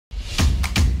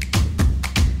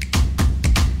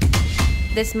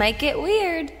This might get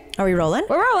weird. Are we rolling?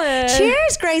 We're rolling.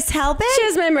 Cheers, Grace Helbig.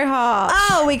 Cheers, Mamrie Hart.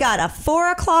 Oh, we got a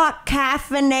 4 o'clock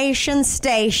caffeination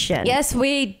station. Yes,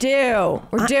 we do.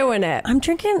 We're doing it. I'm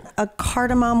drinking a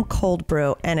cardamom cold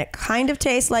brew, and it kind of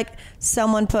tastes like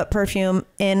someone put perfume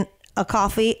in a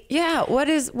coffee. Yeah, why I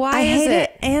is hate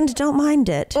it and don't mind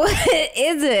it. What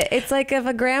is it? It's like if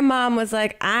a grandmom was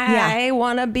like, I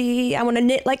want to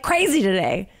knit like crazy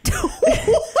today.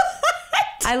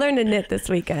 I learned to knit this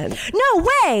weekend. No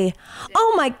way.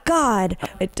 Oh my God.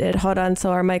 It did. Hold on. So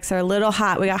our mics are a little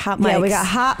hot. We got hot mics. Yeah, we got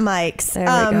hot mics.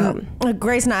 There we go.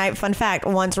 Grace and I, fun fact,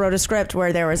 once wrote a script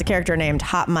where there was a character named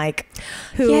Hot Mike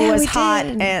who was hot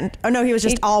and, he was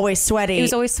just always sweaty. He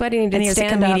was always sweaty and he was a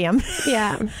comedian.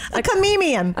 Yeah. A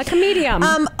comedian. A comedian.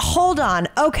 Hold on.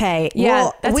 Okay.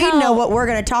 Yeah, well, we know what we're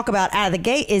going to talk about out of the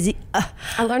gate is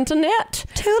I learned to knit.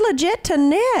 Too legit to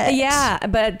knit. Yeah,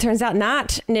 but it turns out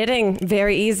not knitting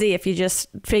very easy if you just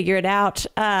figure it out.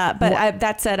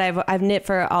 That said, I've knit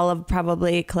for all of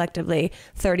probably collectively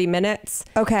 30 minutes.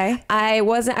 Okay. I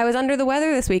was under the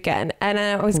weather this weekend, and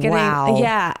I was getting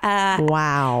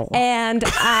wow. And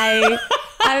I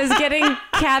was getting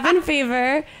cabin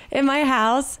fever in my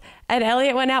house. And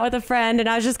Elliot went out with a friend, and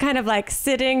I was just kind of like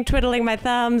sitting, twiddling my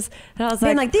thumbs. And I was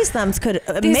like, these thumbs could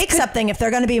make something if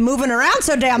they're going to be moving around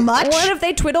so damn much. What if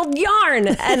they twiddled yarn?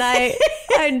 And I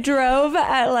drove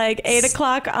at like 8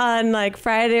 o'clock on like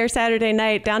Friday or Saturday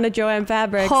night down to Joann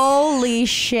Fabrics. Holy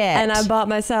shit. And I bought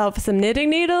myself some knitting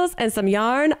needles and some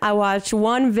yarn. I watched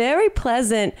one very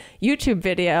pleasant YouTube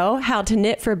video, How to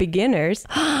Knit for Beginners.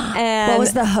 And what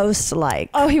was the host like?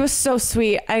 Oh, he was so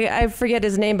sweet. I forget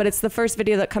his name, but it's the first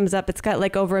video that comes up. It's got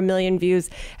like over 1 million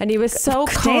views, and he was so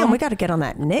calm. Damn, we got to get on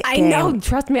that knit I game. know.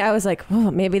 Trust me. I was like,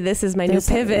 oh, maybe this is my new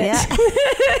pivot. Yeah.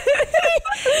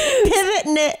 Pivot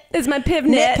knit. It's my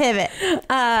knit pivot.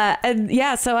 And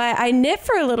yeah, so I knit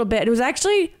for a little bit. It was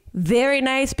actually very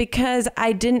nice because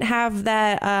I didn't have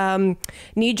that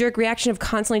knee-jerk reaction of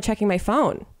constantly checking my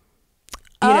phone.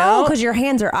 You know, because your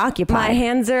hands are occupied. My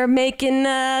hands are making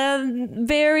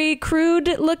very crude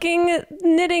looking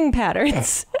knitting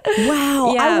patterns.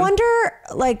 Wow. Yeah.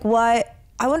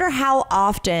 I wonder how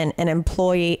often an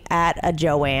employee at a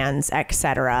Joann's,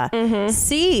 etc.,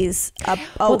 sees a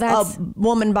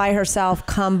woman by herself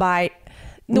come by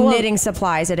knitting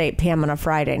supplies at 8 p.m. on a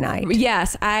Friday night.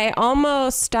 Yes, I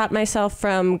almost stopped myself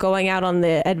from going out on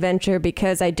the adventure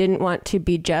because I didn't want to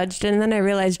be judged. And then I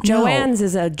realized Joann's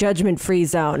is a judgment-free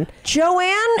zone.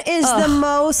 Joann is the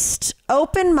most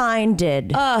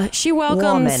open-minded she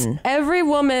welcomes woman. Every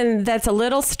woman that's a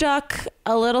little stuck,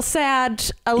 a little sad,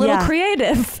 a little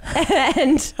creative.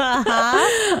 And,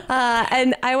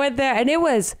 and I went there and it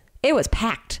was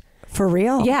packed. For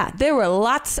real? Yeah, there were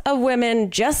lots of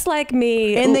women just like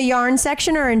me. In the yarn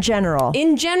section or in general?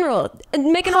 In general,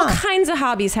 making all kinds of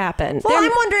hobbies happen. Well,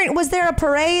 I'm wondering, was there a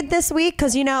parade this week?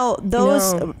 Because, there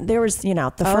was,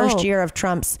 the first year of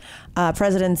Trump's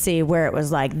presidency where it was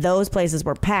like those places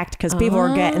were packed because people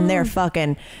were getting their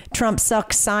fucking Trump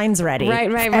sucks signs ready.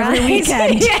 Right. Every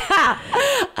weekend. Yeah.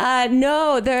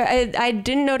 No, I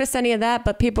didn't notice any of that,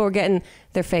 but people were getting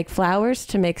their fake flowers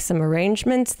to make some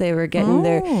arrangements. They were getting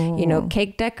their,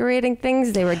 cake decorating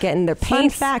things. They were getting their paint. Fun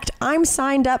fact, I'm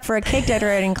signed up for a cake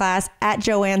decorating class at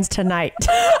Joann's tonight.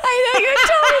 I know, you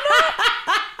told me that.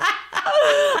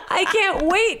 I can't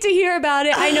wait to hear about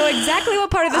it. I know exactly what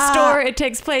part of the store it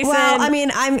takes place in. I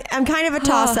mean, I'm kind of a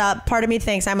toss up. Part of me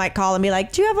thinks I might call and be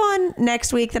like, do you have one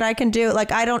next week that I can do?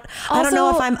 Like, I don't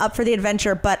know if I'm up for the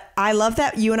adventure, but I love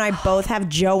that you and I both have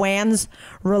Joann's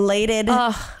related.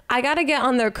 I got to get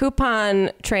on their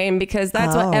coupon train because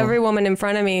that's what every woman in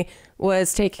front of me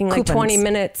was taking like 20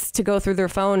 minutes to go through their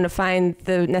phone to find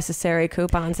the necessary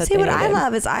coupons that they needed.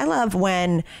 I love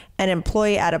when an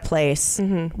employee at a place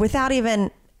without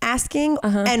even asking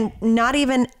and not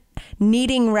even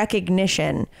needing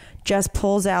recognition just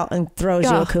pulls out and throws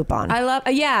you a coupon. I love,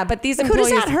 but these employees.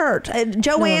 Who does that hurt?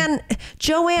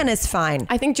 Joann is fine.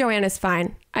 I think Joann is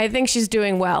fine. I think she's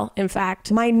doing well, in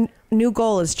fact. My new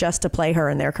goal is just to play her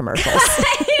in their commercials.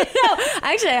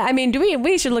 Actually, I mean,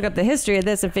 we should look up the history of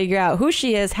this and figure out who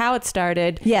she is, how it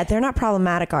started. Yeah, they're not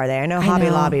problematic, are they? I know Hobby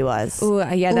Lobby was. Ooh,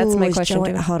 yeah, that's my question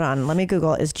too. Hold on, let me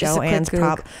Google. Is Joann's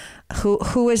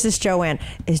who is this Joann?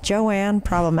 Is Joann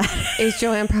problematic? Is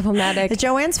Joann problematic? Is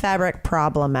Joann's fabric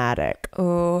problematic?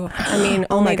 Oh, I mean,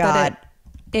 oh my God,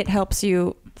 it helps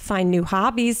you find new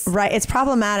hobbies. Right, it's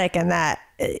problematic in that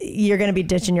you're going to be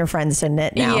ditching your friends to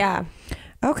knit now. Yeah.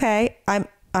 Okay,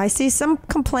 I see some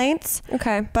complaints.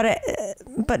 Okay.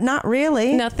 But not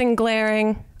really. Nothing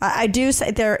glaring. I do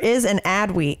say there is an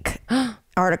ad week.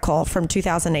 article from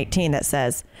 2018 that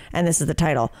says, and this is the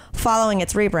title, following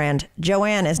its rebrand,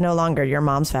 Joann is no longer your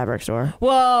mom's fabric store.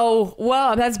 Whoa.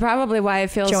 That's probably why I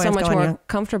feel Joann's so much more young.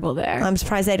 comfortable there. I'm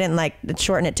surprised they didn't like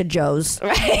shorten it to Joe's.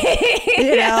 Right.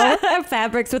 You know?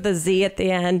 Fabrics with a Z at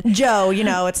the end. Joe, you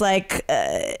know, it's like,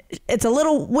 it's a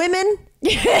little women.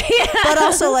 But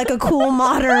also like a cool,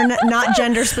 modern, not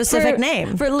gender specific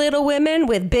name. For little women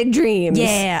with big dreams.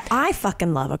 Yeah. I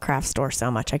fucking love a craft store so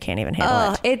much. I can't even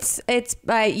handle it.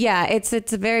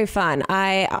 It's very fun.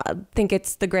 I think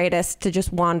it's the greatest to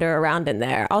just wander around in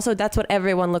there. Also, that's what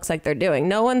everyone looks like they're doing.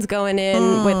 No one's going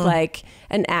in with like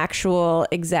an actual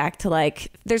exact,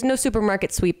 like, there's no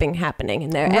supermarket sweeping happening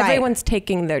in there. Right. Everyone's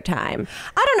taking their time.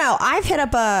 I don't know. I've hit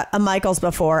up a Michael's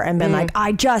before and been like,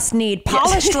 I just need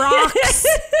polished rocks,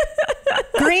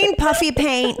 green puffy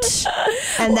paint,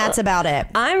 and that's about it.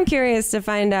 I'm curious to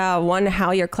find out, one,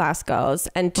 how your class goes,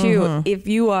 and two, if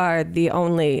you are the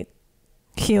only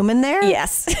human there.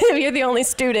 Yes. If you're the only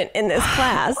student in this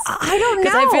class. I don't know.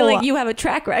 Because I feel like you have a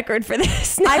track record for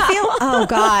this now. I feel, oh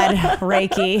God,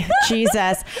 Reiki,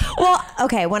 Jesus. Well,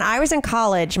 okay. When I was in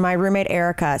college, my roommate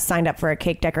Erica signed up for a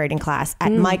cake decorating class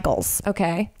at Michael's.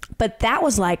 Okay. But that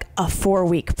was like a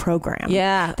 4-week program.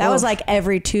 Yeah. That was like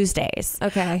every Tuesdays.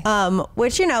 Okay.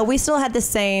 Which, you know, we still had the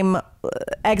same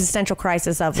existential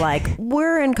crisis of like,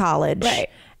 we're in college. Right.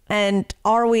 And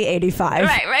are we 85?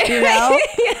 Right. You know?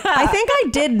 Yeah. I think I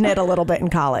did knit a little bit in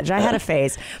college. I had a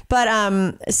phase. But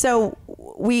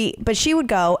but she would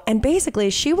go, and basically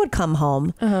she would come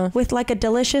home with like a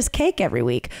delicious cake every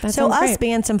week. So us great.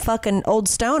 being some fucking old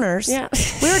stoners,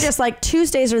 we were just like,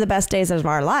 Tuesdays are the best days of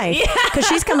our life. Because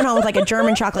she's coming home with like a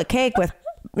German chocolate cake with,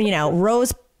 you know,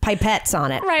 rose pipettes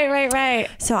on it. Right.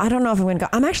 So I don't know if I'm going to go.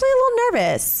 I'm actually a little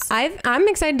nervous. I'm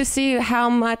excited to see how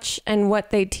much and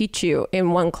what they teach you in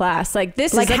one class. Like,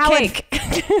 this Like is a how cake.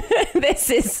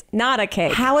 This is not a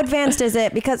cake. How advanced is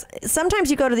it? Because sometimes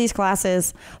you go to these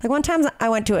classes. Like one time I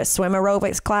went to a swim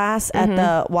aerobics class at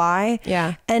the Y.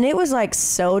 Yeah. And it was like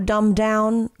so dumbed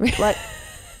down. Like,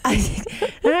 I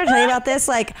don't know to tell you about this.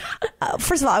 Like,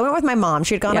 first of all, I went with my mom.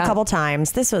 She had gone a couple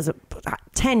times. This was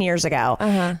 10 years ago.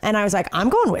 And I was like, I'm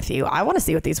going with you. I want to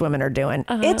see what these women are doing.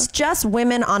 It's just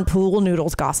women on pool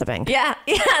noodles gossiping. Yeah.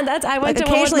 I went to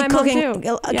one with my mom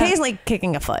too. Occasionally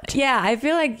kicking a foot. Yeah. I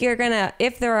feel like you're going to,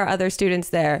 if there are other students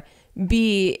there,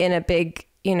 be in a big,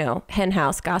 you know, hen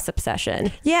house gossip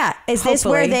session. Yeah. Is this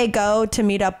where they go to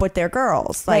meet up with their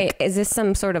girls? Like, wait, is this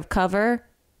some sort of cover?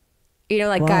 You know,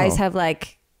 like guys have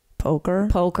like poker,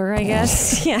 I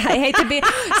guess. Yeah, I hate to be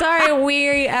sorry.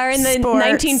 We are in the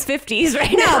 1950s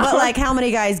right now. No, but like, how many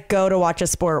guys go to watch a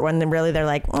sport when really they're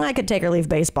like, well, I could take or leave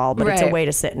baseball, but it's a way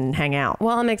to sit and hang out.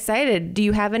 Well, I'm excited. Do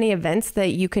you have any events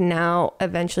that you can now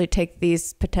eventually take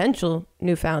these potential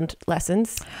newfound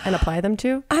lessons and apply them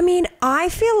to? I mean, I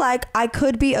feel like I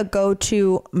could be a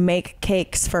go-to make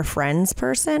cakes for friends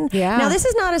person. Yeah. Now, this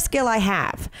is not a skill I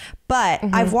have, but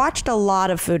I've watched a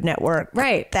lot of Food Network.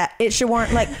 Right. That it should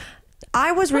warrant, like,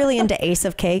 I was really into Ace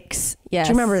of Cakes. Yes.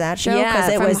 Do you remember that show? Yeah,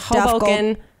 it from was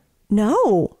Hoboken.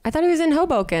 No. I thought he was in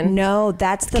Hoboken. No,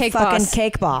 that's the Cake fucking Boss.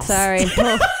 Cake Boss. Sorry.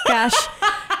 Oh, gosh.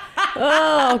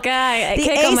 Oh, God. The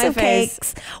Cake on my Ace of face.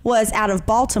 Cakes was out of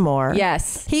Baltimore.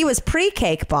 Yes. He was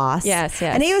pre-Cake Boss. Yes.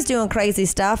 And he was doing crazy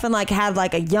stuff and like had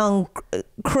like a young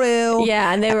crew.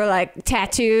 Yeah, and they were like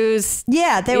tattoos.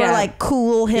 Yeah, they were like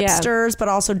cool hipsters, but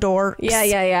also dorks.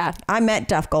 Yeah. I met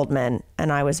Duff Goldman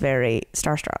and I was very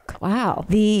starstruck. Wow.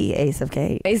 The Ace of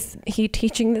Cakes. Is he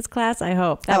teaching this class? I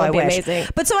hope. That would be amazing.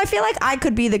 But so I feel like I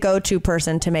could be the go-to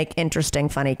person to make interesting,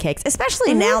 funny cakes,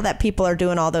 especially now that people are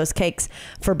doing all those cakes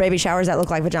for baby showers that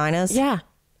look like vaginas. Yeah.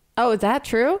 Oh, is that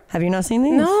true? Have you not seen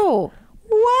these? No.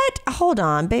 What? Hold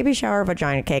on. Baby shower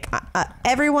vagina cake.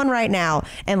 Everyone right now,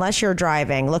 unless you're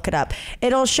driving, look it up.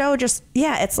 It'll show just,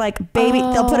 it's like baby.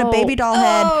 They'll put a baby doll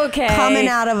head coming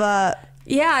out of a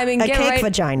cake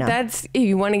vagina. That's,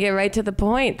 you want to get right to the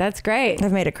point. That's great.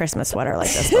 I've made a Christmas sweater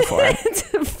like this before.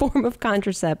 It's a form of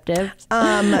contraceptive.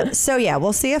 So yeah,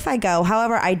 we'll see if I go.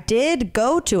 However, I did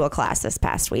go to a class this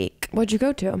past week. What'd you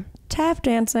go to? Tap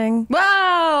dancing.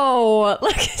 Wow.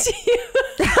 Look at you.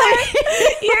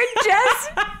 You're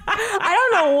just, I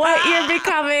don't know what you're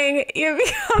becoming. You're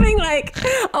becoming like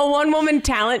a one-woman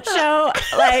talent show.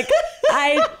 Like,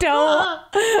 I don't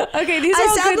Okay, these are I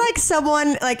all sound good. like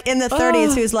someone like in the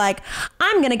 30s who's like,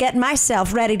 I'm gonna get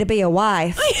myself ready to be a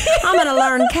wife. I'm gonna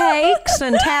learn cakes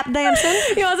and tap dancing.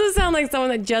 You also sound like someone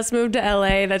that just moved to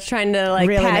LA that's trying to like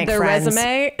Really pad make their friends.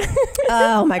 resume.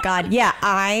 Oh my God. Yeah,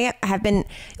 I have been,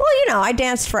 well, you know, I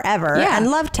danced forever Yeah. and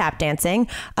loved tap dancing,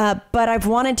 but I've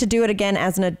wanted to do it again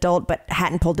as an adult, but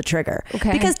hadn't pulled the trigger.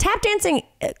 Okay. Because tap dancing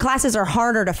classes are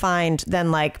harder to find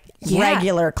than like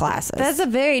regular classes. That's a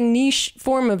very niche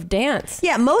form of dance.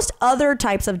 Yeah, most other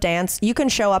types of dance, you can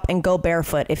show up and go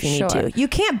barefoot if you need Sure. to. You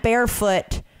can't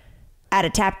barefoot at a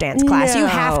tap dance class. You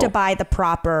have to No. buy the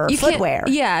proper You can't- footwear.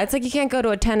 Yeah, it's like you can't go to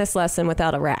a tennis lesson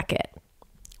without a racket.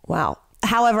 Wow.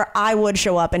 However, I would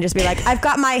show up and just be like, I've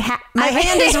got my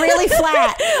hand is really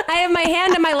flat. I have my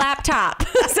hand in my laptop.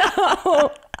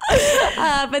 So,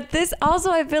 but this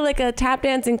also, I feel like a tap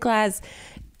dancing class,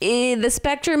 the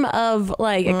spectrum of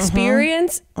like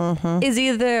experience is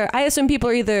either, I assume people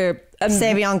are either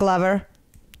Savion Glover.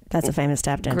 That's a famous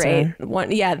tap dancer. great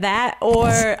one, yeah, that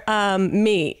or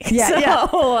me. Yeah, So-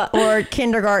 yeah. Or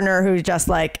kindergartner who's just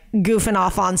like goofing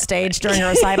off on stage during a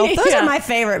recital. Those Yeah. are my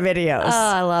favorite videos. Oh,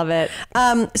 I love it.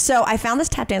 So I found this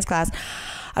tap dance class.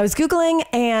 I was Googling,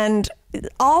 and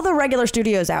all the regular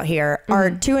studios out here are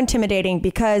too intimidating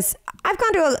because I've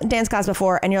gone to a dance class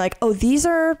before and you're like, oh, these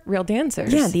are Real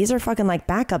dancers. Yeah, these are fucking like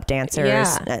backup dancers.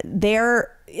 Yeah.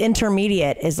 Their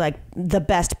intermediate is like the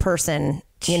best person,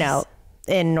 you know,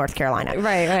 in North Carolina.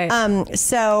 Right.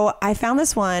 So I found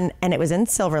this one, and it was in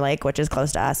Silver Lake, which is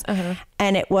close to us.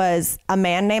 And it was a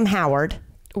man named Howard.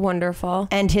 Wonderful.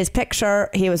 And his picture,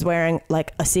 he was wearing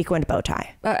like a sequined bow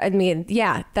tie. I mean,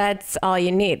 yeah, that's all you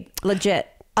need. Legit.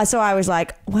 So I was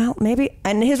like, well, maybe.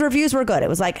 And his reviews were good. It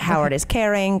was like, Howard is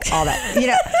caring, all that. You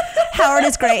know, Howard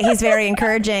is great. He's very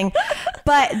encouraging.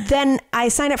 But then I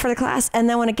signed up for the class. And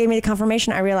then when it gave me the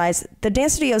confirmation, I realized the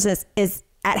dance studios is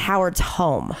at Howard's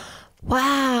home.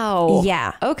 Wow.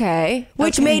 Yeah. Okay.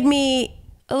 Which Okay. made me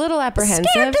a little apprehensive.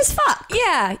 scared as fuck.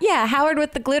 Yeah. Howard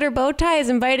with the glitter bow tie is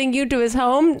inviting you to his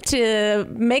home to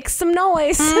make some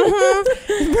noise.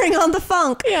 Bring on the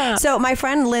funk. Yeah. So my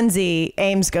friend Lindsay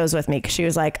Ames goes with me because she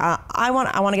was like, I want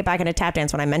to get back into tap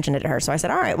dance when I mentioned it to her. So I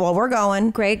said, all right, well, we're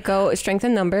going. Great. Go strength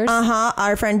in numbers.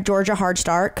 Our friend Georgia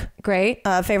Hardstark, Great.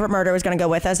 Favorite Murder, was going to go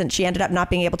with us, and she ended up not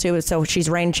being able to, so she's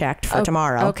rain checked for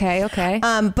tomorrow. Okay.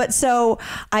 But so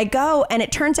I go, and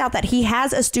it turns out that he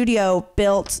has a studio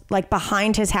built like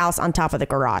behind his house on top of the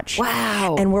garage.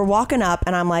 Wow. And we're walking up,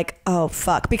 and I'm like, oh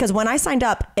fuck, because when I signed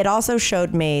up, it also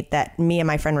showed me that me and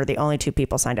my friend were the only two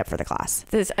people signed up for the class.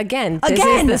 This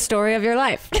is the story of your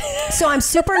life. So I'm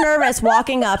super nervous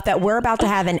walking up that we're about to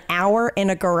have an hour in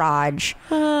a garage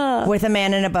with a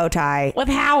man in a bow tie With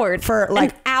Howard. for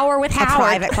like an hour with a Howard.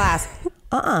 private class.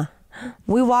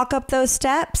 We walk up those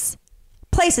steps.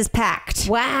 Place is packed.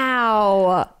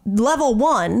 Wow. Level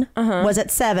 1 was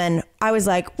at 7. I was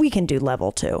like, we can do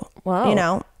level 2. Whoa. You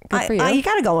know, Good for you. you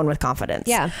got to go in with confidence.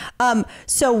 Yeah.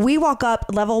 So we walk up.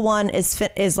 Level 1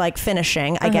 is like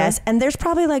finishing, I guess, and there's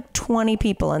probably like 20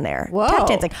 people in there. Whoa. Tap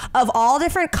dancing of all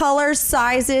different colors,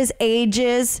 sizes,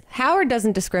 ages. Howard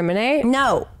doesn't discriminate.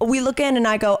 No, we look in and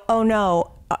I go, oh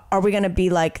no, are we going to be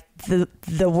like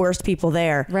the worst people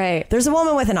there? Right. There's a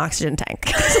woman with an oxygen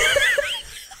tank.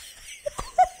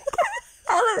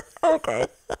 Okay.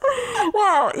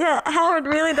 Wow. Yeah. Howard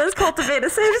really does cultivate a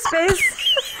safe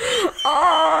space.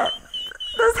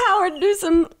 Does Howard do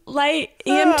some light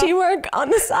EMT work on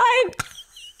the side?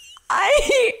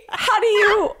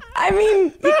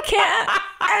 You can't.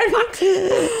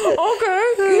 Okay.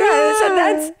 Yeah. So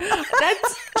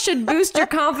that should boost your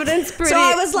confidence pretty. So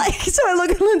I was like, so I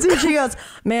look at Lindsay and she goes,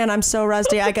 man, I'm so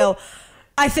rusty. I go,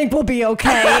 I think we'll be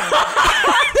okay.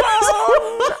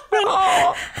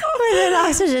 With an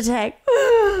oxygen tank.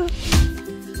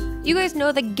 You guys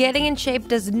know that getting in shape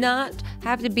does not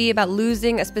have to be about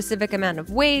losing a specific amount of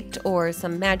weight or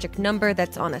some magic number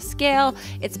that's on a scale.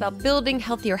 It's about building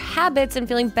healthier habits and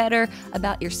feeling better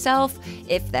about yourself.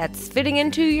 If that's fitting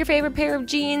into your favorite pair of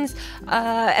jeans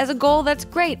as a goal, that's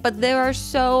great. But there are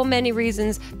so many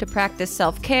reasons to practice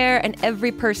self-care, and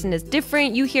every person is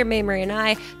different. You hear Mamrie and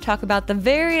I talk about the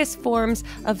various forms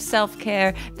of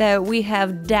self-care that we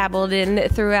have dabbled in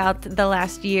throughout the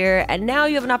last year, and now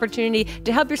you have an opportunity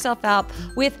to help yourself out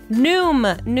with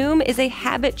Noom. Noom is a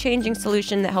habit-changing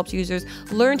solution that helps users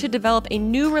learn to develop a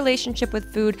new relationship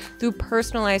with food through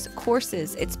personalized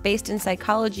courses. It's based in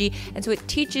psychology, and so it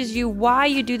teaches you why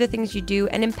you do the things you do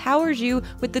and empowers you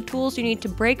with the tools you need to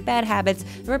break bad habits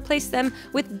and replace them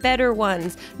with better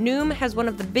ones. Noom has one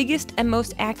of the biggest and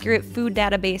most accurate food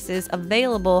databases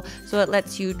available, so it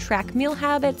lets you track meal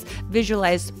habits,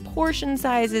 visualize portion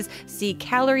sizes, see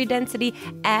calorie density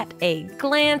at a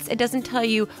glance. It doesn't tell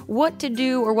you what to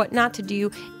do or what not to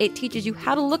do. It teaches you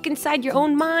how to look inside your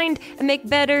own mind and make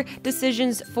better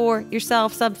decisions for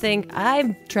yourself, something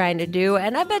I'm trying to do,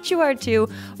 and I bet you are too.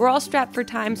 We're all strapped for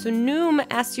time, so Noom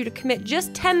asks you to commit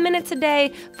just 10 minutes a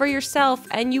day for yourself,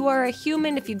 and you are a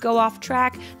human if you go off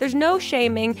track. There's no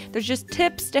shaming. There's just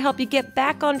tips to help you get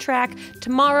back on track.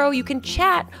 Tomorrow, you can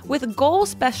chat with goal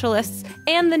specialists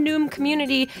and the Noom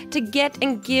community to get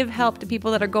and give help to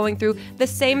people that are going through the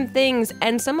same things.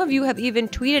 And some of you have even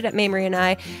tweeted at Mamrie and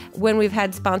I when we've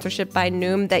had sponsorship by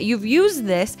Noom that you've used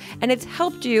this and it's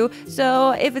helped you.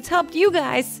 So if it's helped you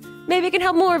guys, maybe it can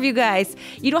help more of you guys.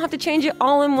 You don't have to change it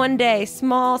all in one day.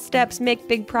 Small steps make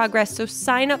big progress. So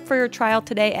sign up for your trial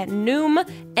today at Noom,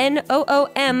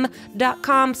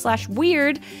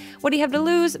 Noom.com/weird. What do you have to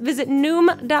lose? Visit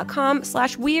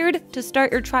Noom.com/weird to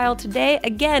start your trial today.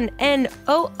 Again,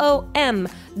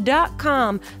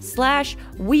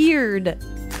 Noom.com/weird.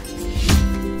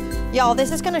 Y'all,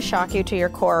 this is going to shock you to your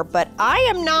core, but I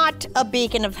am not a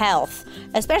beacon of health,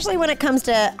 especially when it comes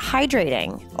to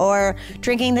hydrating or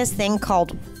drinking this thing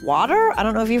called water. I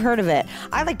don't know if you've heard of it.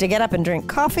 I like to get up and drink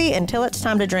coffee until it's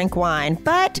time to drink wine,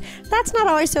 but that's not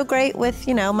always so great with,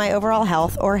 my overall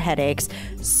health or headaches.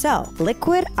 So,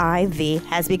 Liquid IV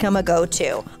has become a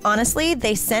go-to. Honestly,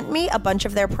 they sent me a bunch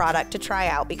of their product to try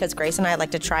out because Grace and I like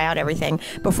to try out everything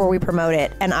before we promote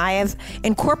it, and I have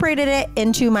incorporated it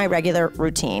into my regular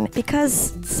routine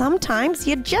because sometimes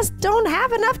you just don't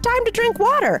have enough time to drink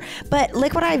water. But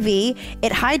Liquid IV,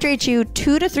 it hydrates you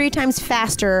 2 to 3 times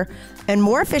faster and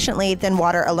more efficiently than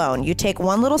water alone. You take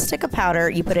one little stick of powder,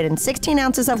 you put it in 16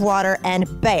 ounces of water, and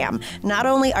bam! Not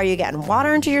only are you getting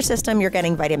water into your system, you're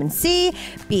getting vitamin C,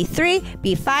 B3,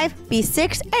 B5,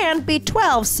 B6, and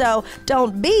B12. So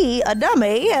don't be a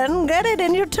dummy and get it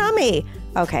in your tummy.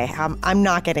 Okay, I'm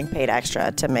not getting paid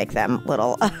extra to make them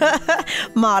little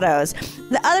mottos.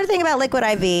 The other thing about Liquid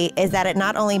IV is that it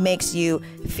not only makes you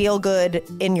feel good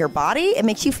in your body, it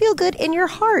makes you feel good in your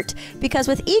heart. Because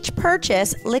with each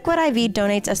purchase, Liquid IV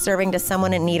donates a serving to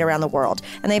someone in need around the world.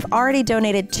 And they've already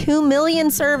donated 2 million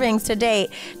servings to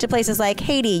date to places like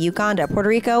Haiti, Uganda, Puerto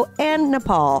Rico, and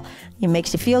Nepal. It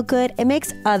makes you feel good. It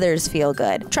makes others feel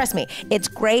good. Trust me, it's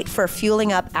great for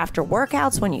fueling up after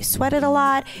workouts when you sweated a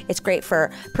lot. It's great for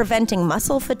preventing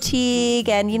muscle fatigue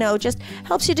and, just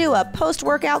helps you do a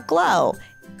post-workout glow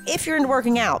if you're into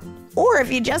working out. Or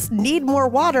if you just need more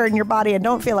water in your body and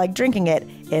don't feel like drinking it,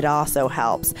 it also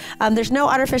helps. There's no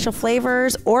artificial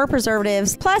flavors or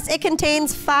preservatives. Plus, it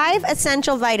contains 5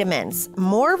 essential vitamins,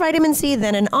 more vitamin C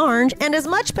than an orange, and as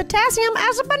much potassium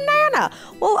as a banana.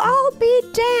 Well, I'll be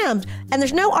damned. And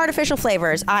there's no artificial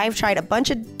flavors. I've tried a bunch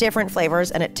of different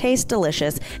flavors, and it tastes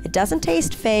delicious. It doesn't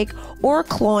taste fake or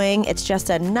cloying. It's just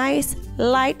a nice,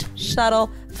 light, subtle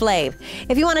flavor.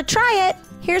 If you want to try it,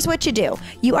 here's what you do.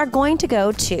 You are going to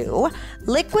go to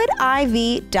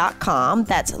liquidiv.com.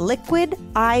 That's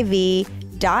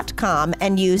liquidiv.com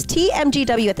and use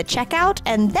TMGW at the checkout,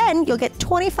 and then you'll get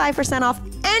 25% off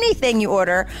anything you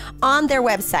order on their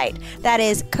website. That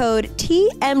is code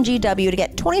TMGW to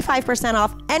get 25%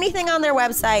 off anything on their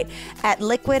website at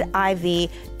liquidiv.com.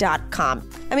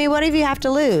 I mean, what do you have to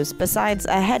lose besides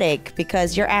a headache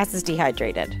because your ass is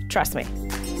dehydrated? Trust me.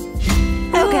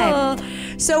 Okay.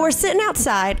 So we're sitting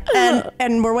outside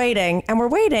and we're waiting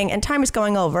and time is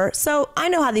going over. So I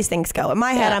know how these things go. In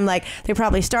my head, I'm like, they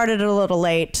probably started a little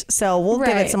late, so we'll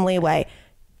give it some leeway.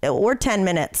 We're 10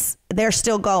 minutes. They're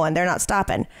still going. They're not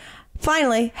stopping.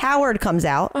 Finally, Howard comes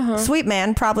out. Sweet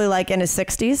man, probably like in his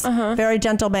 60s. Very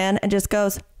gentle man, and just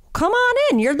goes, come on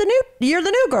in. You're the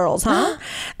new girls, huh?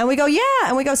 And we go, yeah.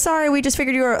 And we go, sorry, we just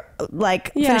figured you were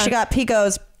finishing up. He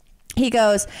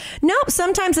goes, nope,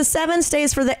 sometimes the 7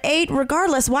 stays for the 8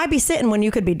 regardless. Why be sitting when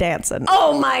you could be dancing?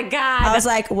 Oh my God. I was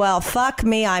like, well, fuck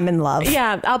me, I'm in love.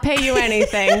 Yeah, I'll pay you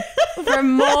anything for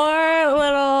more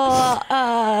little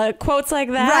quotes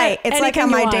like that. Right. It's anything like how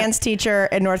my want. dance teacher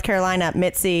in North Carolina,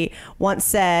 Mitzi, once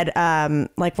said,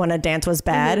 like when a dance was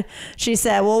bad, she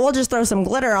said, well, we'll just throw some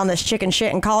glitter on this chicken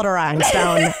shit and call it a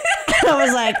rhinestone. I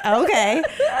was like, okay.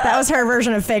 That was her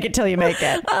version of fake it till you make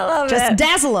it. I love it. Just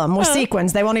dazzle them with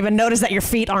sequins. They won't even notice that your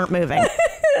feet aren't moving.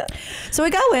 So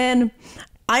we go in.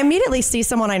 I immediately see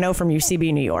someone I know from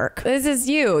UCB, New York. This is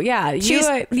you. Yeah.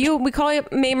 We call you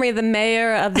Mamrie the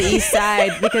mayor of the East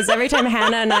Side because every time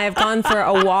Hannah and I have gone for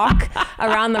a walk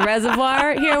around the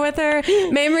reservoir here with her,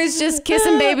 Mamrie's just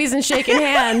kissing babies and shaking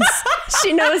hands.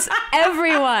 She knows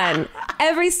everyone.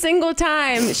 Every single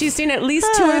time she's seen at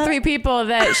least 2 or 3 people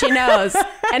that she knows.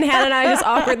 And Hannah and I just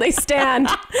awkwardly stand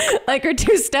like her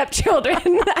 2 stepchildren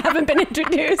that haven't been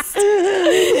introduced.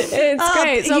 It's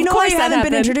great. So you know why I haven't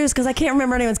been introduced? Because I can't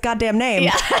remember anyone's goddamn name.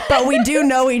 Yeah. But we do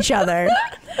know each other.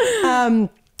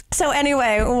 So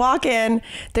anyway, we walk in.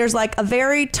 There's like a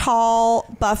very tall,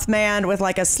 buff man with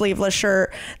like a sleeveless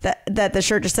shirt that the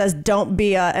shirt just says "Don't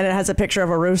be a," and it has a picture of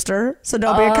a rooster. So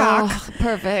don't be a cock.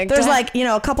 Perfect. There's like, you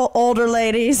know, a couple older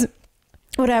ladies.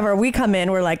 Whatever, we come in,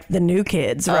 we're like the new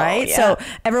kids, right? Yeah. So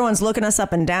everyone's looking us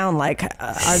up and down like,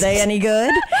 are they any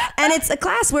good? And it's a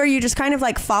class where you just kind of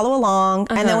like follow along,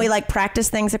 and then we like practice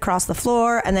things across the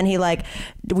floor, and then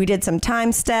we did some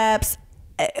time steps.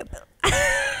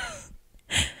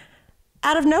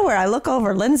 Out of nowhere, I look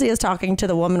over. Lindsay is talking to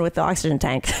the woman with the oxygen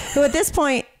tank, who at this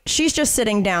point, she's just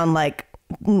sitting down, like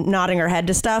nodding her head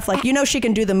to stuff. Like, you know, she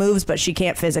can do the moves, but she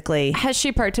can't physically. Has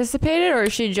she participated or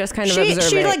is she just kind of observing?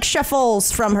 She like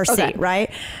shuffles from her seat,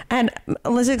 right? And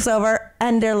Lindsay looks over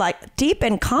and they're like deep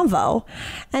in convo.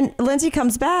 And Lindsay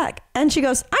comes back and she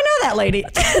goes, I know that lady.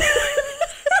 And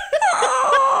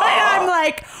I'm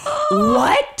like,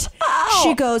 what?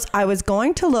 She goes, I was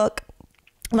going to look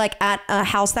like at a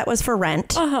house that was for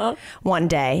rent one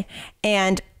day,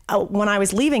 and when I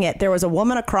was leaving it, there was a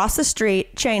woman across the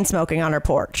street chain smoking on her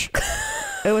porch.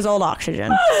 It was old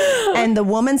oxygen. And the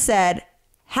woman said,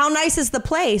 how nice is the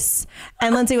place?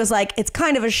 And Lindsay was like, it's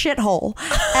kind of a shithole.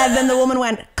 And then the woman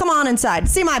went, come on inside,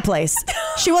 see my place.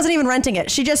 She wasn't even renting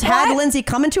it. She just had Lindsay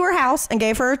come into her house and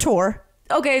gave her a tour.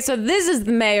 Okay, so this is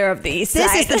the mayor of the East Side.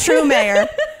 This is the true mayor.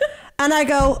 And I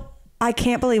go, I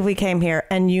can't believe we came here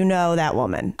and you know that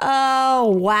woman.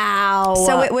 Oh, wow.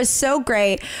 So it was so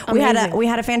great. Amazing. We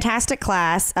had a fantastic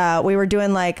class. We were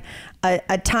doing like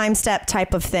a time step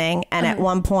type of thing. And at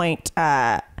one point,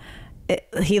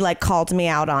 he like called me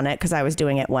out on it because I was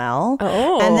doing it well.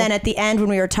 And then at the end when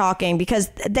we were talking, because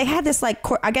they had this like,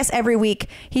 I guess every week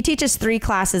he teaches 3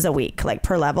 classes a week, like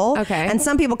per level. Okay. And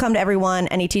some people come to every one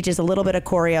and he teaches a little bit of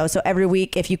choreo. So every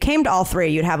week, if you came to all 3,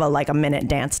 you'd have a minute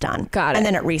dance done. Got it. And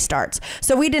then it restarts.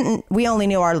 So we only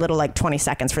knew our little like 20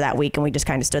 seconds for that week. And we just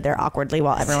kind of stood there awkwardly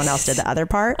while everyone else did the other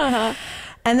part. And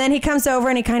then he comes over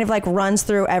and he kind of like runs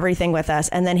through everything with us.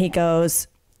 And then he goes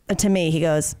to me, he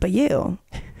goes, but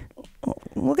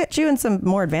we'll get you in some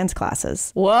more advanced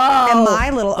classes. Whoa. And my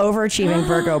little overachieving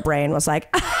Virgo brain was like,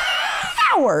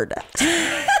 Howard,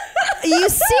 you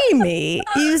see me,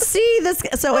 you see this.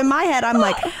 So in my head, I'm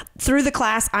like, through the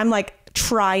class, I'm like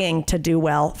trying to do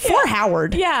well for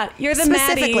Howard. Yeah, you're the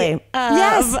specifically.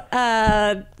 Maddie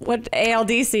of what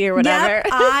ALDC or whatever. Yep,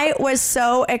 I was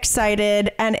so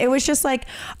excited, and it was just like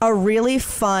a really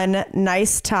fun,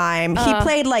 nice time. He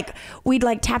played like we'd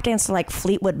like tap dance to like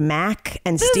Fleetwood Mac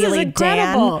and Steely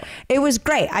Dan. It was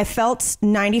great. I felt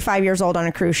 95 years old on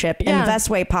a cruise ship in the best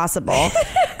way possible.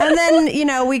 And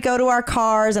then we go to our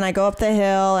cars, and I go up the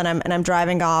hill, and I'm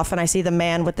driving off, and I see the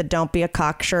man with the "Don't Be a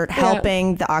Cock" shirt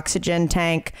helping the oxygen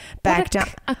tank back down.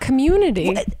 A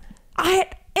community.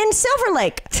 In Silver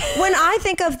Lake, when I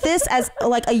think of this as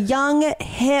like a young,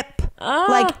 hip,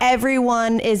 like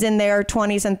everyone is in their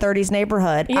 20s and 30s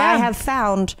neighborhood, I have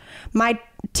found my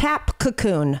tap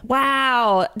cocoon.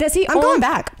 Wow. I'm going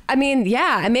back. I mean,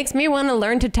 yeah, it makes me want to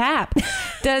learn to tap.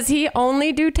 Does he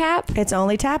only do tap? It's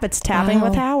only tap. It's tapping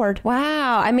with Howard.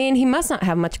 Wow. I mean, he must not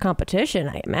have much competition,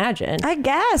 I imagine. I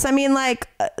guess. I mean, like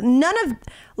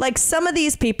some of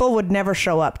these people would never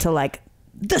show up to like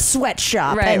the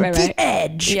Sweatshop and the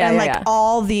Edge and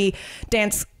all the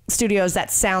dance studios that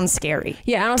sound scary.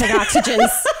 Yeah, I don't think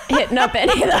Oxygen's hitting up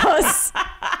any of those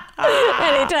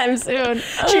anytime soon.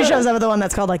 She shows up with the one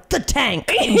that's called like the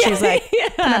Tank, and she's like,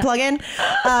 "Can I plug in?"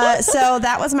 So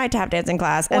that was my tap dancing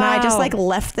class, and I just like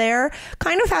left there,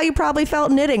 kind of how you probably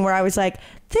felt knitting, where I was like,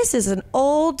 "This is an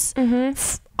old."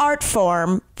 Art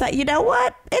form that, you know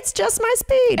what, it's just my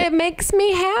speed. It makes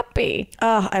me happy.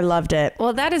 Oh, I loved it.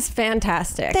 Well, that is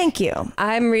fantastic. Thank you.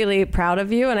 I'm really proud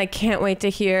of you, and I can't wait to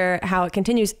hear how it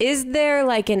continues. Is there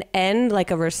like an end,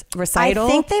 like a recital? I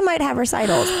think they might have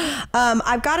recitals.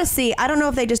 I've got to see. I don't know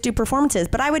if they just do performances,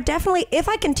 but I would definitely, if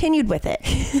I continued with it,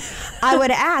 I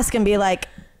would ask and be like,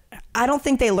 I don't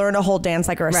think they learn a whole dance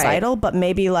like a recital, but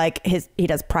maybe like he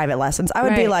does private lessons. I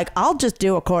would be like, I'll just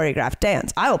do a choreographed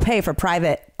dance. I will pay for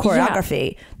private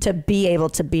choreography to be able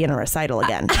to be in a recital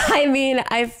again. I mean,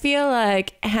 I feel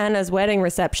like Hannah's wedding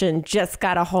reception just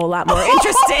got a whole lot more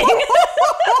interesting.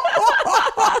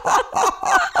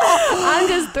 I'm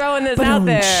just throwing this out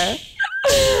there.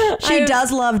 She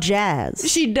does love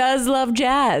jazz. She does love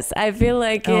jazz. I feel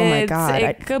like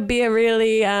it could be a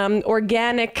really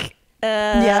organic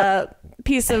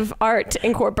piece of art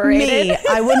incorporated. Me,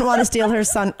 I wouldn't want to steal her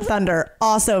thunder.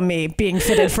 Also me being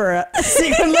fitted for a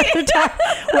secret layer tag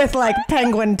with like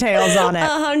penguin tails on it.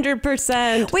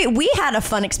 100%. Wait, we had a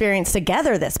fun experience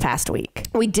together this past week.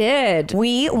 We did.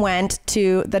 We went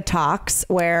to the Tox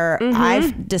where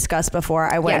I've discussed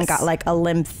before. I went and got like a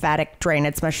lymphatic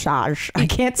drainage massage. I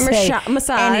can't say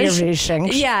any of these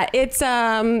things. Yeah, it's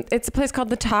a place called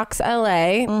the Tox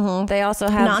LA. They also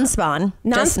have non-spawn,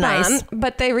 just nice.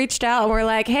 But they reached out and were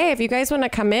like, hey, if you guys want to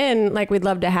come in, like we'd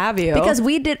love to have you. Because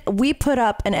we put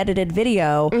up an edited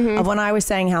video of when I was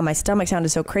saying how my stomach sounded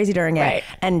so crazy during it,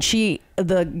 and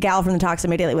the gal from the Tox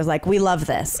immediately was like, we love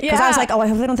this. Because I was like, oh, I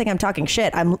hope they don't think I'm talking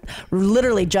shit. I'm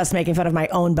literally just making fun of my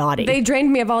own body. They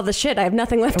drained me of all the shit. I have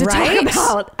nothing left to talk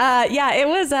about. Yeah,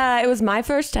 it was my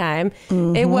first time.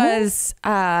 It was,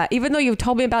 even though you've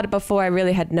told me about it before, I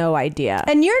really had no idea.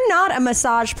 And you're not a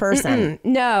massage person.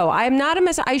 No, I'm not a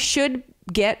massage. I should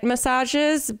get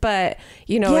massages, but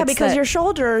because your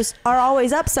shoulders are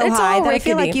always up so high that I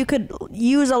feel like you could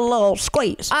use a little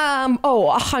squeeze.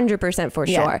 100% for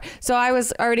sure. So I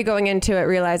was already going into it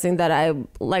realizing that I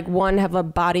have a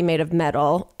body made of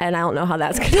metal, and I don't know how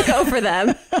that's gonna go for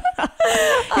them.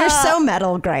 You're so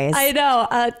metal, Grace. I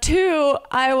know. 2,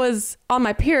 I was on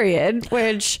my period,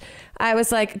 which I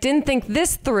was like, didn't think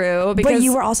this through. Because but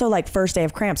you were also like first day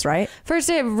of cramps, right? First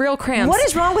day of real cramps. What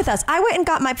is wrong with us? I went and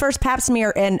got my first pap smear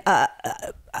in,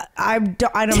 I'm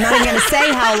not even going to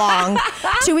say how long,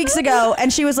 2 weeks ago.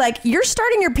 And she was like, you're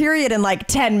starting your period in like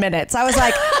 10 minutes. I was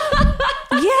like,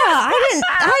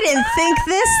 I didn't think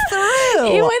this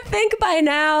through. You would think by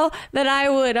now that I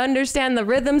would understand the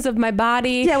rhythms of my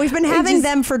body. Yeah, we've been having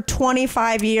them for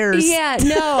 25 years. Yeah,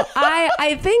 no,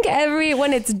 I think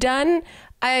when it's done,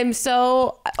 I'm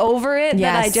so over it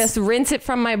that I just rinse it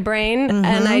from my brain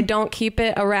and I don't keep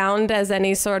it around as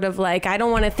any sort of like, I don't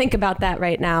want to think about that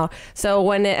right now. So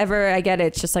whenever I get it,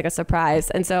 it's just like a surprise.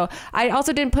 And so I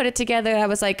also didn't put it together. I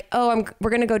was like,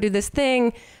 we're going to go do this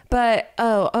thing. But,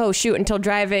 oh, shoot, until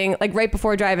driving, like right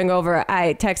before driving over,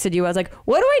 I texted you. I was like,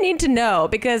 what do I need to know?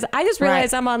 Because I just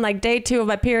realized I'm on like day 2 of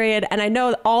my period, and I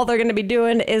know all they're going to be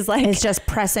doing is like... It's just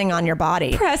pressing on your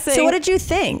body. Pressing. So what did you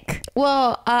think?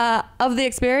 Well, of the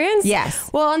experience? Yes.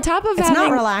 Well, on top of it's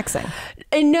not relaxing.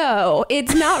 No,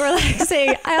 it's not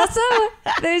relaxing.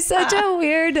 There's such a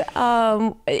weird,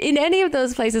 in any of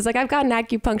those places, like I've gotten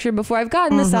acupuncture before, I've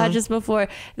gotten massages before,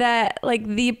 that like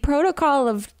the protocol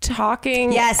of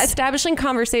talking, establishing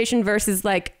conversation versus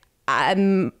like,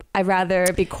 I'd rather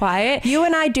be quiet. You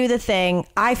and I do the thing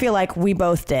I feel like we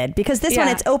both did, because this one,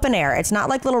 it's open air. It's not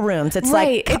like little rooms. It's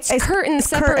like it's curtains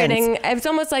separating. It's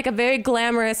almost like a very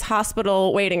glamorous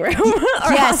hospital waiting room.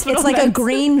 Yes, it's like a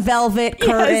green velvet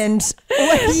curtained.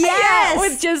 Yes,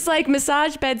 with just like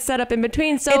massage beds set up in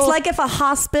between. So it's like if a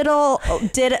hospital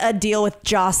did a deal with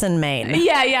Joss and Maine.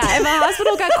 Yeah. If a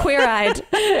hospital got queer-eyed,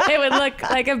 it would look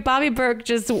like if Bobby Burke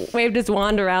just waved his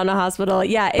wand around a hospital.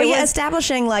 Yeah, but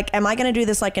establishing like, am I going to do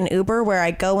this like an Uber where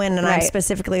I go in and I'm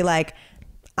specifically like,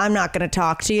 I'm not going to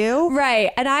talk to you.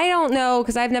 Right. And I don't know,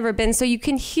 because I've never been. So you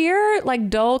can hear like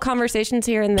dull conversations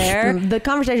here and there. The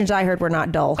conversations I heard were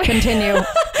not dull. Continue.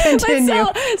 So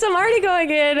I'm already going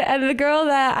in, and the girl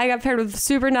that I got paired with was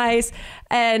super nice.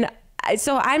 And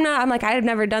so I'm like, I've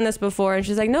never done this before. And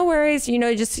she's like, no worries.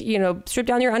 Just strip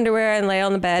down your underwear and lay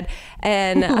on the bed.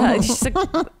 And just like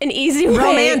an easy way.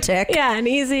 Romantic. Yeah, an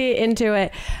easy into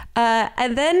it.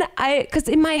 And then because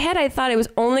in my head, I thought it was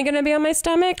only going to be on my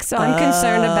stomach. So I'm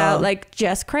concerned about like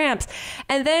just cramps.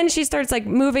 And then she starts like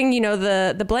moving,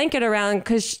 the blanket around,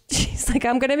 because she's like,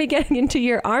 I'm going to be getting into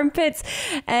your armpits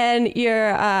and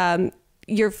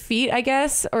your feet, I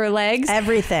guess, or legs,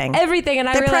 everything. And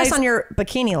I realized, press on your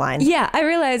bikini line. Yeah, I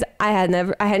realized I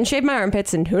hadn't shaved my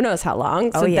armpits in who knows how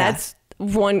long. So that's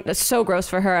one, so gross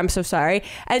for her. I'm so sorry.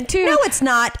 And 2, no, it's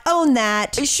not. Own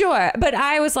that. Sure, but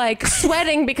I was like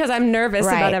sweating because I'm nervous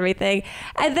about everything.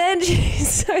 And then she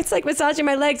starts like massaging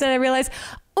my legs, and I realized,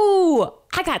 ooh,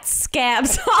 I got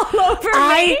scabs all over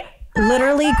me.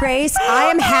 Literally, Grace, I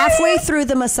am halfway through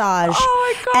the massage,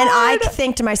 and I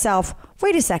think to myself,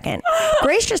 Wait a second.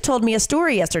 Grace just told me a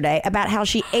story yesterday about how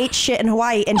she ate shit in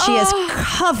Hawaii and she is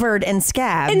covered in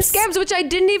scabs. In scabs, which I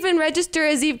didn't even register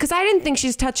as Eve because I didn't think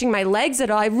she's touching my legs at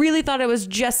all. I really thought it was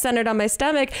just centered on my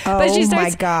stomach. But she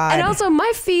starts, my God. And also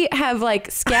my feet have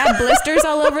like scab blisters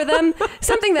all over them.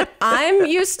 Something that I'm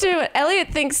used to.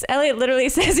 Elliot literally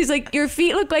says, he's like, your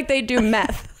feet look like they do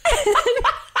meth.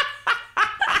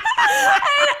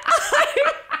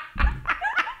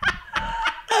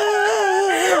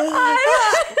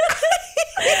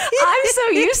 I'm so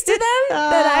used to them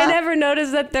that I never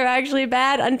noticed that they're actually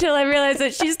bad until I realized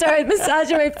that she started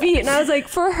massaging my feet. And I was like,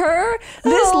 for her,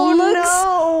 this looks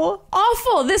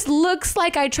awful. This looks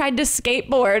like I tried to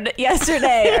skateboard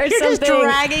yesterday or You're something. just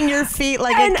dragging your feet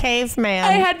like a caveman.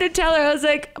 I had to tell her, I was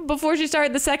like, before she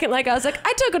started the second leg, I was like,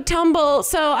 I took a tumble,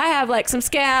 so I have like some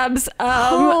scabs.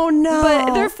 Oh, no.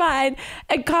 But they're fine.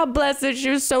 And God bless her, she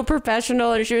was so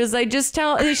professional. And she was like, just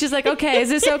tell, and she's like, okay, is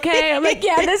this okay? I'm like,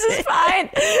 yeah, this is fine.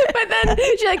 But then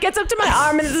she like gets up to my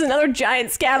arm and there's another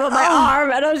giant scab on my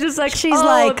arm. And I was just like, she's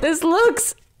like, this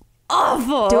looks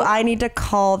awful. Do I need to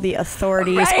call the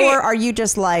authorities? Right. Or are you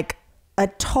just like a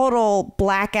total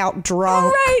blackout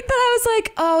drunk? Right. That I was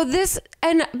like, oh, this,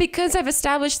 and because I've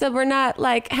established that we're not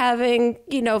like having,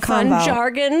 fun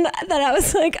jargon, that I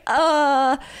was like,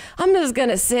 I'm just going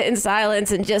to sit in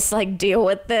silence and just like deal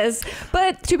with this.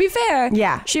 But to be fair,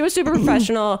 she was super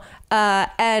professional.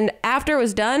 And after it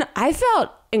was done, I felt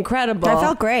incredible. I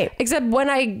felt great. Except when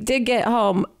I did get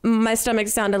home, my stomach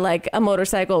sounded like a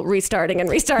motorcycle restarting and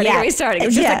restarting and restarting. It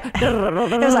was just like... It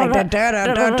was like...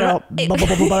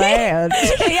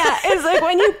 It's like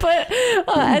when you put,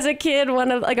 as a kid,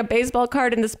 one of like a baseball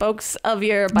card in the spokes of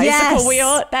your bicycle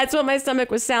wheel. That's what my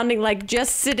stomach was sounding like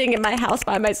just sitting in my house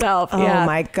by myself. Oh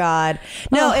my God.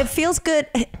 No, it feels good.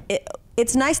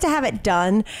 It's nice to have it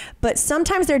done, but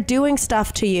sometimes they're doing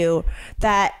stuff to you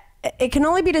that it can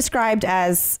only be described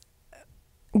as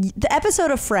the episode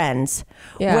of Friends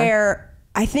where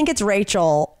I think it's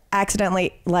Rachel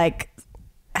accidentally like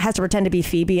has to pretend to be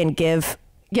Phoebe and give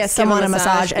someone a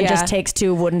massage and just takes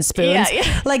 2 wooden spoons.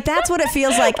 Like that's what it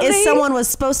feels like. Is someone was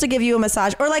supposed to give you a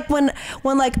massage, or like when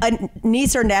like a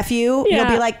niece or nephew, you'll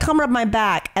be like, come rub my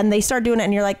back, and they start doing it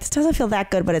and you're like, this doesn't feel that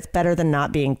good, but it's better than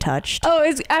not being touched. Oh,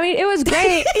 it was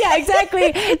great. Yeah,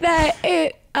 exactly.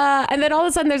 And then all of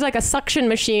a sudden there's like a suction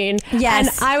machine.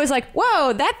 Yes. And I was like,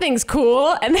 whoa, that thing's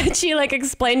cool. And then she like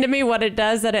explained to me what it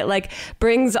does, that it like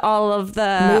brings all of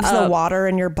moves the water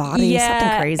in your body.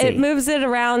 Something crazy. It moves it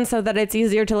around so that it's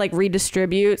easier to like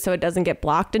redistribute so it doesn't get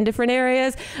blocked in different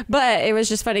areas. But it was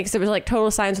just funny because it was like total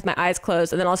science with my eyes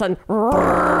closed. And then all of a sudden,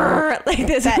 like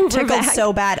this. That tickled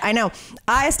so bad. I know.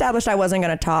 I established I wasn't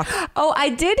going to talk. Oh, I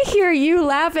did hear you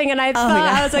laughing and I thought,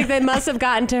 I was like, they must have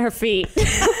gotten to her feet.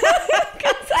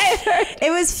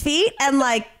 It was feet and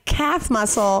like calf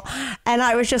muscle, and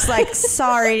I was just like,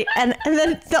 sorry. And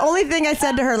then the only thing I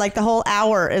said to her like the whole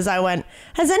hour is I went,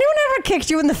 has anyone ever kicked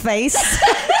you in the face?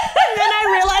 And then I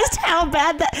realized how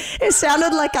bad that it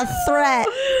sounded, like a threat,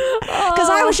 because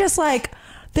I was just like,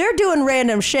 they're doing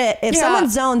random shit. If someone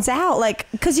zones out, like,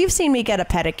 because you've seen me get a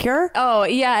pedicure. Oh,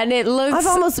 yeah. And it looks... I've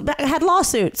almost had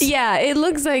lawsuits. Yeah. It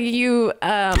looks like you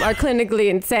are clinically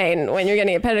insane when you're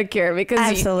getting a pedicure, because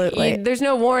absolutely there's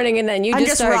no warning. And then I'm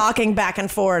just rocking back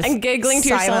and forth and giggling to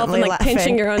yourself and like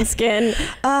pinching your own skin.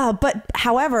 But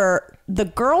however, the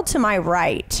girl to my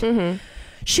right...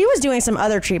 She was doing some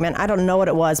other treatment. I don't know what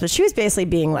it was, but she was basically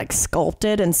being like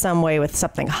sculpted in some way with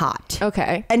something hot.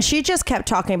 Okay. And she just kept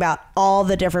talking about all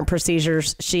the different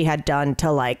procedures she had done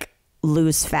to like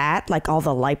lose fat, like all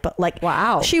the lipo, like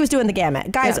wow, she was doing the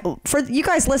gamut. Guys, for you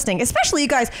guys listening, especially you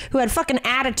guys who had fucking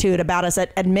attitude about us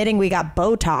admitting we got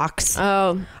Botox.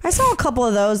 I saw a couple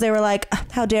of those. They were like,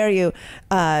 how dare you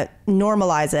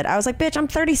normalize it. I was like, bitch, I'm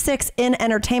 36 in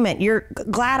entertainment. You're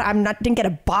glad didn't get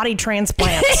a body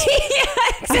transplant.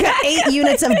 Exactly. I got 8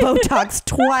 units of Botox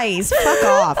twice. Fuck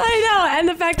off. I know. And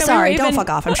the fact that sorry, don't fuck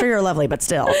off. I'm sure you're lovely, but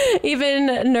still.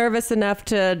 Even nervous enough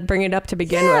to bring it up to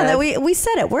begin with. Yeah, we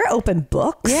said it. We're open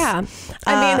books. Yeah.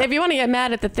 I mean, if you want to get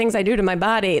mad at the things I do to my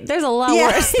body, there's a lot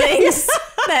worse things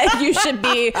that you should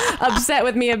be upset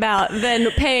with me about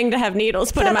than paying to have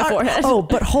needles put in my forehead. Oh,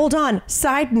 but hold on.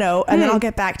 Side note, and then I'll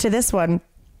get back to this one.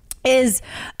 Is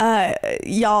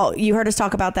y'all, you heard us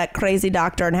talk about that crazy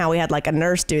doctor and how we had like a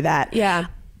nurse do that. Yeah.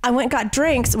 I went and got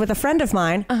drinks with a friend of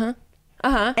mine.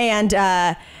 And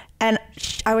And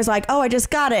I was like, oh, I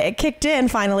just got it. It kicked in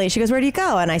finally. She goes, where do you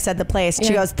go? And I said the place. And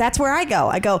she goes, that's where I go.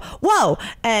 I go, whoa.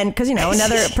 And because,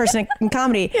 another person in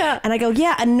comedy. Yeah. And I go,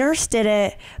 yeah, a nurse did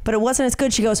it, but it wasn't as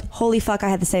good. She goes, holy fuck, I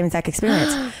had the same exact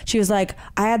experience. She was like,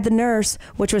 I had the nurse,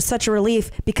 which was such a relief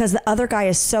because the other guy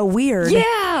is so weird.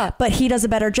 Yeah. But he does a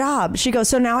better job. She goes,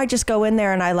 so now I just go in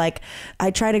there and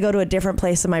I try to go to a different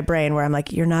place in my brain where I'm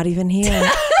like, you're not even here.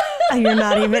 You're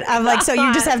not even. I'm like, so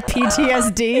you just have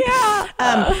PTSD.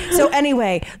 Yeah. So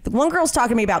anyway, one girl's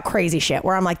talking to me about crazy shit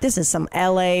where I'm like, this is some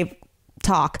LA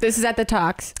talk. This is at the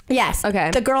talks. Yes.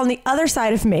 Okay. The girl on the other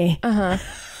side of me.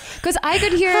 Because I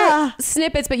could hear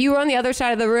snippets, but you were on the other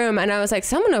side of the room, and I was like,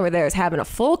 someone over there is having a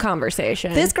full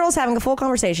conversation. This girl's having a full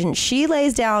conversation. She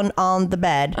lays down on the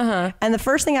bed, and the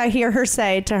first thing I hear her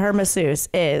say to her masseuse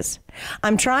is,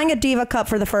 I'm trying a Diva Cup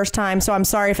for the first time, so I'm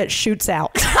sorry if it shoots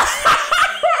out.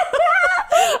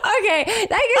 Okay,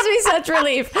 that gives me such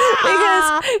relief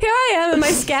because here I am in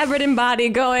my scabbard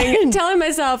body telling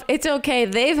myself it's okay.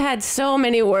 They've had so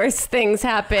many worse things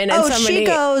happen. And she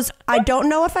goes, I don't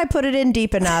know if I put it in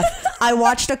deep enough. I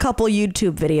watched a couple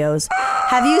YouTube videos.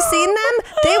 Have you seen them?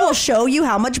 They will show you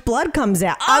how much blood comes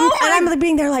out. I'm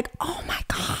being there like, oh my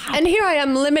God. And here I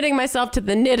am limiting myself to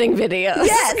the knitting videos.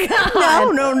 Yes.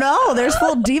 No. There's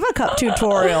full Diva Cup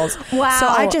tutorials. Wow. So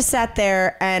I just sat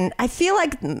there and I feel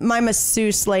like my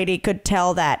masseuse lady could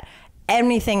tell that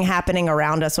anything happening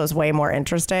around us was way more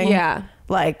interesting. Yeah.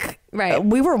 Like, right.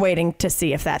 We were waiting to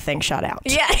see if that thing shut out.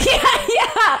 Yeah.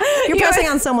 You're pressing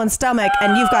on someone's stomach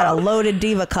and you've got a loaded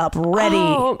Diva Cup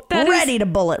ready to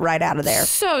bullet right out of there.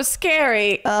 So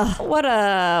scary. What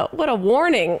a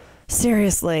warning.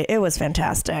 Seriously, it was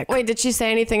fantastic. Wait, did she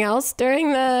say anything else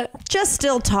during the... Just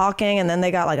still talking, and then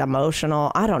they got like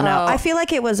emotional. I don't know. I feel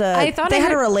like it was they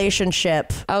had a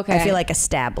relationship. Okay. I feel like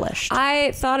established.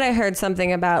 I thought I heard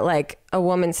something about like a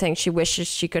woman saying she wishes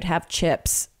she could have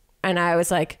chips. And I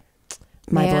was like...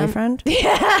 My boyfriend?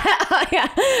 Yeah.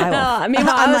 I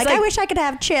wish I could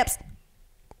have chips.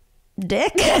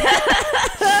 Dick.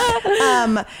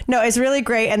 No, it's really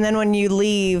great. And then when you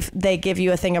leave, they give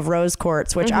you a thing of rose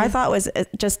quartz, which I thought was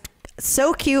just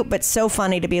so cute, but so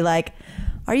funny to be like,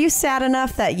 are you sad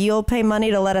enough that you'll pay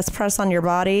money to let us press on your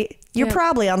body? You're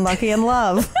probably unlucky in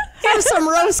love. Have some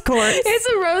rose quartz. It's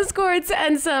some rose quartz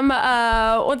and some,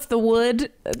 what's the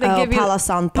wood? They give you Palo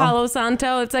Santo. Palo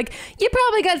Santo. It's like, you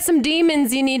probably got some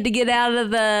demons you need to get out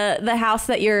of the house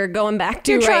that you're going back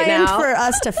to right now. You're trying for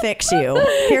us to fix you.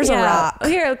 Here's a rock.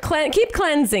 Here, keep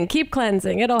cleansing. Keep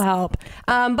cleansing. It'll help.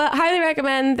 But highly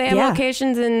recommend. They have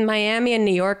locations in Miami and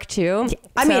New York too.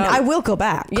 I mean, I will go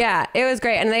back. Yeah, it was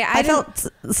great. And I felt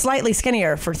slightly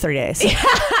skinnier for 3 days. Yeah,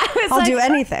 I'll do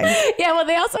anything. Yeah, well,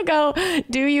 they also go,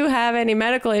 do you have any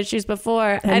medical issues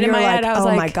before? And in my head, I was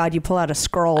like, oh my God, you pull out a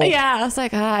scroll. Yeah, I was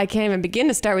like, I can't even begin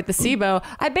to start with the SIBO.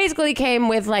 I basically came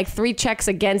with like 3 checks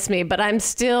against me, but I'm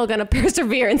still going to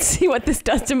persevere and see what this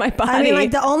does to my body. I mean, like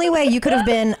the only way you could have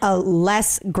been a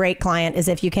less great client is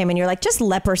if you came and you're like, just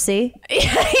leprosy.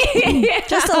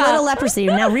 Just a little leprosy.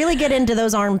 Now really get into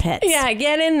those armpits. Yeah,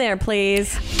 get in there,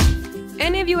 please.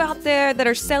 Any of you out there that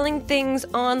are selling things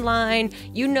online,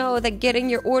 you know that getting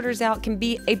your orders out can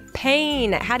be a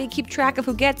pain. How do you keep track of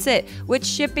who gets it? Which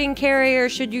shipping carrier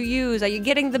should you use? Are you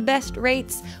getting the best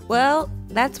rates? Well,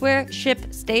 that's where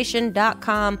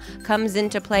ShipStation.com comes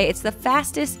into play. It's the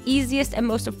fastest, easiest, and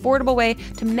most affordable way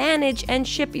to manage and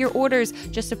ship your orders.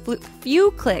 Just a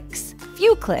few clicks,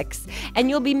 and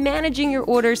you'll be managing your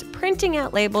orders, printing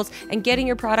out labels, and getting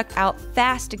your product out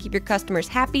fast to keep your customers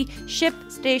happy.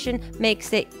 ShipStation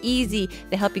makes it easy.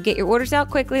 They help you get your orders out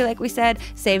quickly, like we said,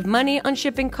 save money on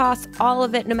shipping costs, all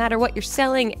of it, no matter what you're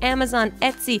selling, Amazon,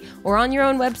 Etsy, or on your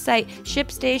own website.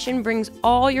 ShipStation brings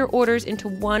all your orders into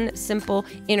one simple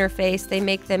interface. They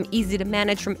make them easy to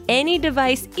manage from any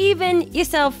device, even your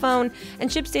cell phone.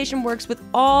 And ShipStation works with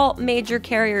all major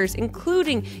carriers,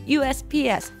 including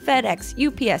USPS, FedEx,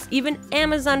 UPS, even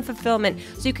Amazon Fulfillment,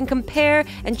 so you can compare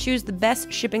and choose the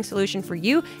best shipping solution for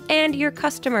you and your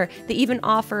customer. They even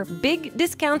offer big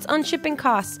discounts on shipping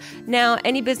costs. Now,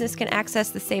 any business can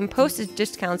access the same postage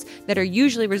discounts that are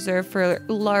usually reserved for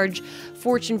large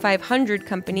Fortune 500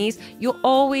 companies. You'll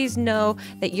always know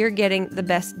that you're getting the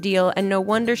best deal, and no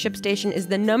wonder ShipStation is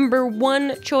the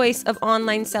 #1 choice of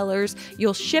online sellers.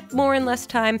 You'll ship more in less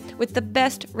time with the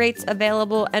best rates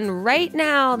available. And right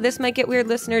now, this might get weird,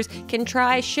 listeners can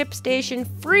try ShipStation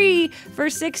free for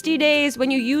 60 days when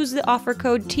you use the offer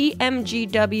code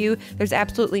TMGW. There's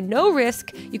absolutely no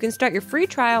risk. You can start your free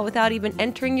trial without even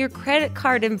entering your credit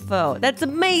card info. That's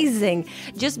amazing.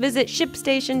 Just visit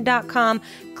ShipStation.com,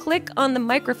 click on the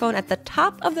microphone at the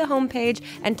top of the homepage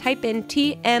and type in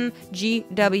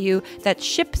TMGW. That's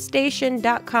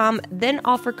ShipStation.com. Then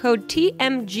offer code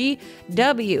TMGW.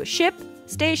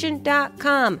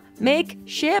 ShipStation.com. Make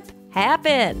ship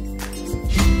happen.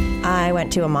 I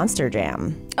went to a Monster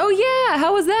Jam. Oh yeah,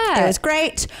 how was that? It was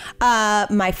great.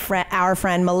 Our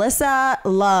friend Melissa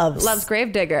loves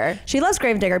Gravedigger. She loves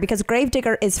Gravedigger because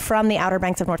Gravedigger is from the Outer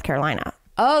Banks of North Carolina.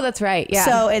 Oh, that's right. Yeah.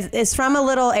 So it's from a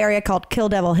little area called Kill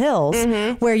Devil Hills,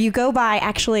 where you go by.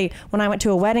 Actually, when I went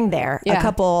to a wedding there a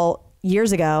couple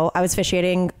years ago, I was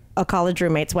officiating a college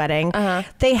roommate's wedding.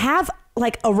 They have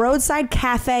like a roadside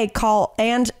cafe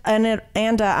and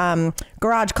a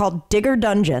garage called Digger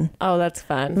Dungeon. Oh, that's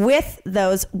fun. With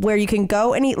those where you can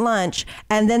go and eat lunch,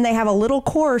 and then they have a little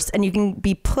course and you can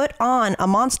be put on a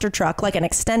monster truck, like an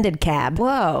extended cab.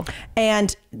 Whoa.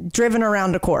 And driven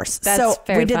around a course. That's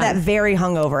we did fun. That very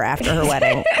hungover after her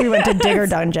wedding. We went to Digger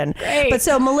Dungeon. Great. But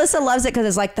so Melissa loves it because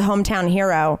it's like the hometown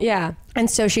hero. Yeah. And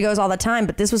so she goes all the time,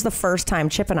 but this was the first time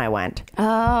Chip and I went.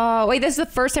 Oh, wait, this is the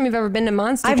first time you've ever been to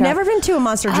Monster I've Truck? never been to a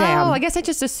Monster Jam. Oh, I guess I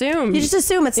just assumed. You just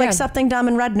assume it's like something dumb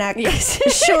and redneck. Yes.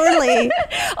 Surely.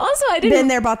 Also, I didn't. Been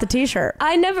there, bought the t-shirt.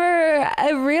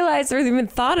 I realized or even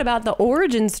thought about the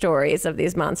origin stories of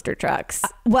these monster trucks.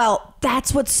 Well,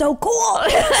 that's what's so cool.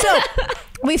 So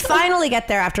we finally get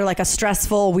there after like a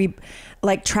stressful,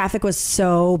 traffic was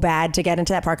so bad to get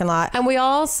into that parking lot. And we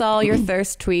all saw your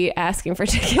thirst tweet asking for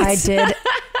tickets. I did.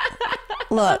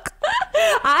 Look,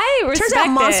 I respect turns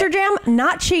out Monster it. Jam,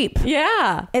 not cheap.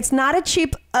 Yeah. It's not a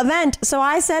cheap event. So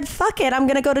I said, fuck it. I'm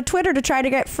going to go to Twitter to try to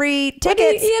get free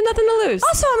tickets. You have nothing to lose.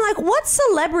 Also, I'm like, what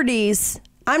celebrities?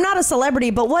 I'm not a celebrity,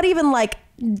 but what even like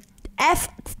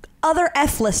other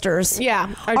F-listers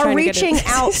are reaching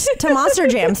out to Monster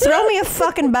Jam? Throw me a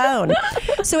fucking bone.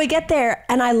 So we get there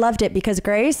and I loved it because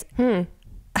Grace,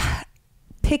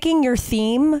 picking your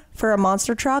theme for a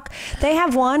monster truck, they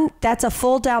have one that's a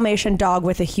full Dalmatian dog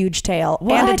with a huge tail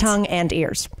and a tongue and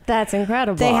ears. That's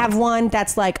incredible. They have one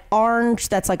that's like orange,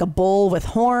 that's like a bull with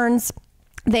horns.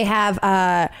 They have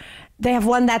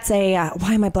one that's a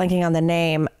why am I blanking on the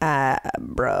name,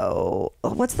 bro?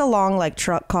 What's the long like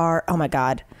truck car? Oh my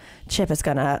god, Chip is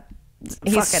gonna.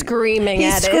 He's screaming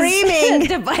at his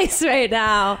device right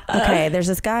now. Okay, there's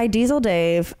this guy, Diesel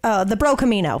Dave, the Bro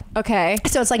Camino. Okay.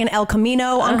 So it's like an El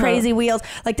Camino on crazy wheels.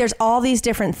 Like there's all these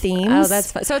different themes. Oh,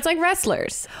 that's fun. So it's like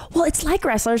wrestlers. Well, it's like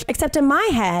wrestlers, except in my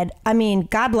head, I mean,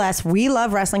 God bless, we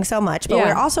love wrestling so much, but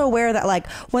we're also aware that like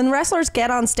when wrestlers get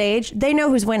on stage, they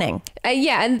know who's winning.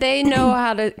 Yeah, and they know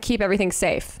how to keep everything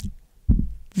safe.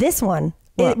 This one,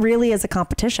 it really is a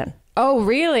competition. Oh,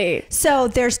 really? So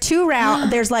there's 2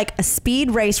 rounds. There's like a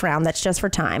speed race round that's just for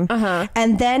time.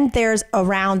 And then there's a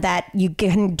round that you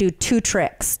can do 2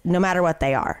 tricks, no matter what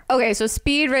they are. Okay, so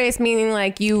speed race meaning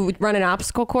like you run an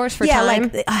obstacle course for time?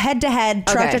 Yeah, like head to head,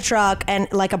 truck to truck, and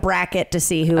like a bracket to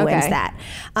see who wins that.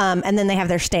 And then they have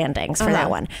their standings for that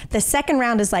one. The second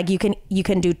round is like you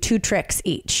can do 2 tricks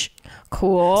each.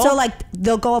 Cool. So like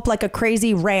they'll go up like a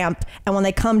crazy ramp, and when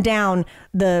they come down,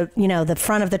 the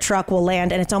front of the truck will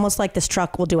land, and it's almost like this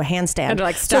truck will do a handstand. And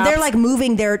like so they're like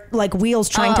moving their like wheels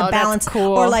trying to balance, that's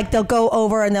cool. or like they'll go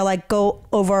over and they'll like go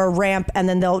over a ramp and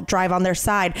then they'll drive on their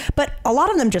side. But a lot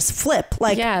of them just flip.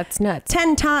 Like it's nuts.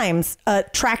 10 times a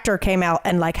tractor came out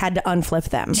and like had to unflip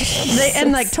them.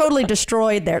 And like totally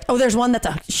destroyed their. Oh, there's one that's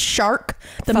a shark,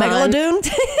 the Megalodon.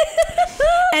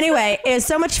 Anyway, it was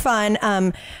so much fun.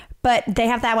 But they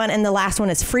have that one, and the last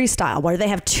one is freestyle, where they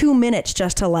have 2 minutes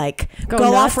just to like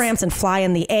go off ramps and fly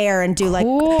in the air and do like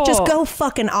just go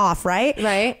fucking off, right?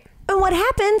 Right. And what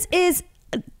happens is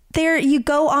there you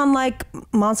go on like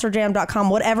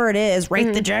monsterjam.com, whatever it is,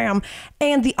 rate the jam,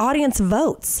 and the audience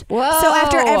votes. Whoa. So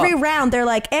after every round, they're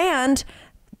like, and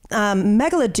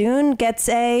Megalodon gets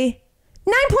a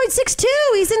 9.62.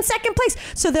 He's in second place.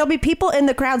 So there'll be people in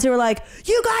the crowds who are like,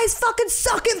 you guys fucking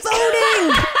suck at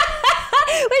voting.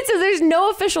 Wait, so there's no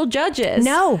official judges?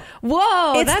 No.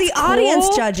 Whoa, it's that's the cool. audience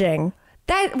judging.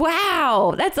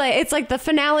 That's like it's like the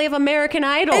finale of American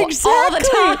Idol all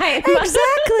the time.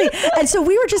 Exactly. And so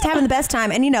we were just having the best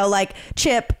time. And like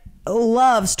Chip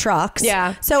loves trucks.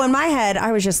 Yeah. So in my head,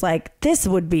 I was just like, this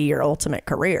would be your ultimate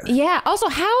career. Yeah. Also,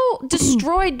 how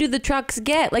destroyed do the trucks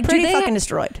get? Like, pretty fucking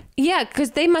destroyed. Yeah,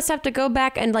 because they must have to go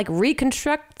back and like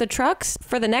reconstruct the trucks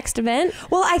for the next event.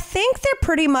 Well, I think they're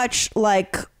pretty much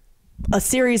like a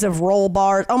series of roll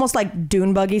bars, almost like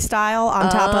dune buggy style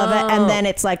on top of it, and then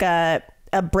it's like a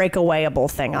breakawayable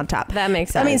thing on top. That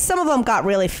makes sense. I mean, some of them got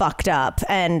really fucked up,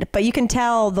 but you can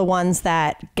tell the ones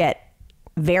that get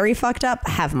very fucked up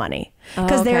have money.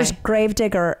 Because there's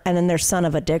Gravedigger and then there's Son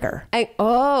of a Digger. And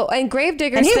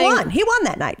Gravedigger. And he won. He won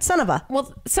that night. Son of a.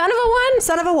 Well, Son of a one?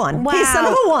 Son of a one. Wow. He's Son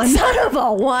of a one. Son of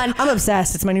a one. I'm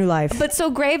obsessed. It's my new life. But so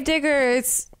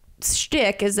Gravedigger's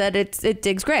shtick is that it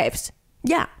digs graves.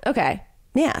 Yeah. Okay.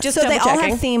 Yeah. Just so they all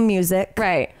double-checking. have theme music.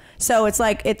 Right. So it's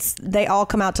like they all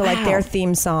come out to like their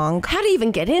theme song. How do you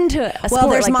even get into a sport Well,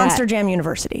 there's like Monster that? Jam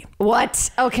University. What?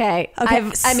 Okay.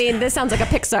 I mean, this sounds like a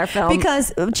Pixar film.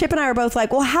 Because Chip and I are both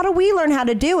like, well, how do we learn how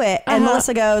to do it? And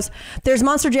Melissa goes, there's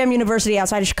Monster Jam University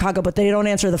outside of Chicago, but they don't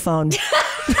answer the phone.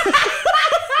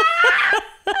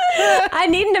 I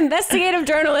need an investigative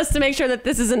journalist to make sure that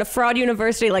this isn't a fraud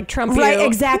university like Trump. Right,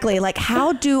 exactly. Like,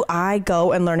 how do I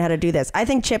go and learn how to do this? I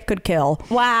think Chip could kill.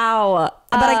 Wow.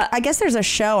 But I guess there's a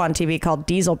show on TV called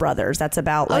Diesel Brothers that's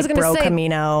about like Bro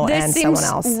Camino and someone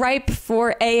else. This seems ripe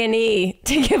for A&E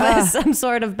to give us some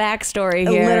sort of backstory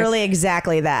here. Literally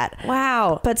exactly that.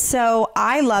 Wow. But so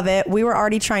I love it. We were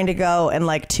already trying to go in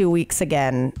like 2 weeks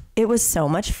again. It was so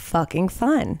much fucking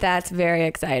fun. That's very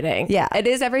exciting. Yeah. It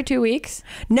is every 2 weeks?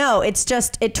 No, it's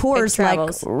just, it tours like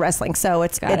wrestling. So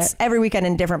it's every weekend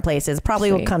in different places.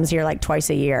 Probably comes here like twice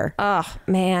a year. Oh,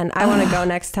 man. I want to go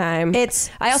next time.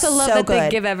 I also love that they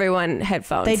give everyone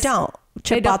headphones. They don't.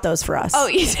 Chip bought those for us. Oh,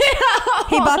 you did?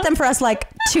 He bought them for us like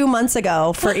 2 months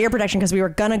ago for ear protection because we were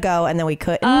going to go and then we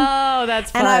couldn't. Oh,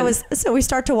 that's fun. And so we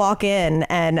start to walk in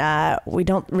and we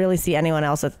don't really see anyone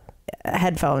else with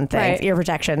headphone things, ear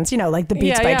protections, you know, like the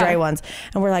Beats by Dre ones.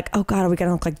 And we're like, oh God, are we going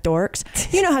to look like dorks?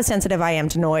 You know how sensitive I am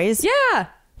to noise. Yeah.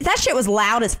 That shit was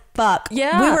loud as fuck.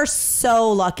 Yeah. We were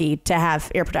so lucky to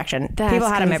have ear protection. People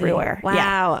had them everywhere. Wow.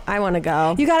 Yeah. I want to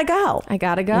go. You got to go. I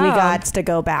got to go. We got to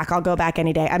go back. I'll go back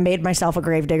any day. I made myself a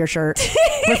Gravedigger shirt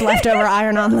with leftover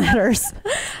iron-on letters.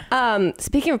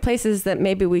 Speaking of places that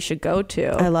maybe we should go to.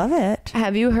 I love it.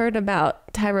 Have you heard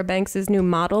about Tyra Banks' new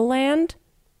model land?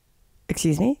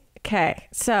 Excuse me? Okay.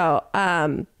 So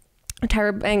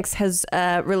Tyra Banks has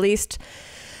released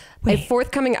a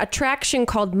forthcoming attraction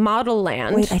called Model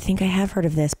Land. Wait, I think I have heard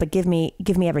of this, but give me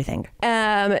everything.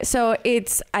 So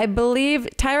it's, I believe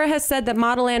Tyra has said that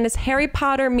Model Land is Harry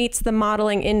Potter meets the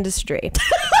modeling industry.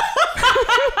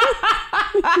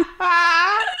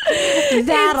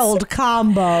 That old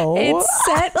combo. It's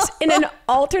set in an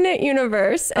alternate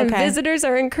universe, and visitors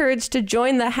are encouraged to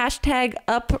join the hashtag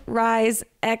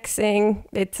UpriseXing.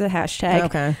 It's a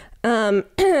hashtag.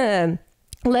 Okay.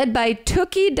 Led by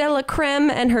Tookie de la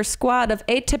Creme and her squad of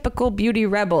atypical beauty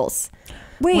rebels.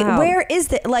 Wait, where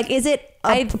is it? Like, is it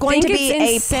going to be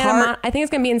a part? I think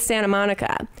it's going to be in Santa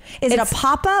Monica. Is it a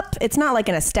pop-up? It's not like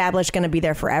an established, going to be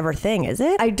there forever thing, is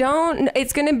it?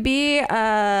 It's going to be,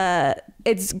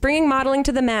 it's bringing modeling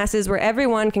to the masses where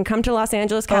everyone can come to Los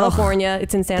Angeles, California.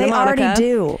 It's in Santa Monica. They already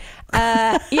do.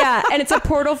 Yeah, and it's a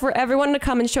portal for everyone to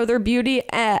come and show their beauty,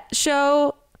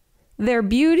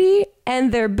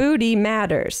 and their booty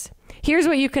matters. Here's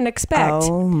what you can expect.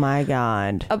 Oh my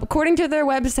God. According to their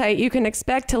website, you can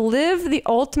expect to live the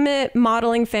ultimate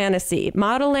modeling fantasy.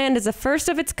 Model Land is a first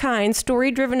of its kind,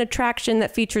 story-driven attraction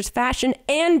that features fashion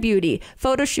and beauty,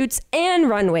 photo shoots and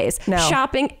runways,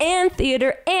 shopping and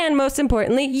theater, and most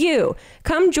importantly, you.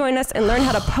 Come join us and learn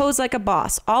how to pose like a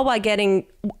boss, all while getting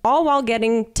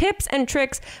tips and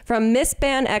tricks from Miss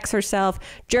Ban X herself.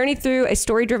 Journey through a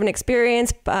story-driven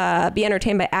experience, be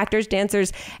entertained by actors,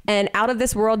 dancers, and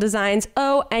out-of-this-world designs.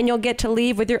 Oh, and you'll get to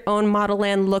leave with your own Model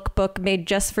Land lookbook made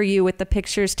just for you with the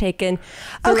pictures taken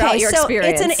throughout your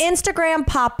experience. It's an Instagram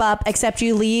pop-up, except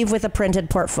you leave with a printed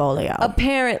portfolio.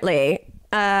 Apparently.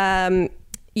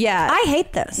 Yeah. I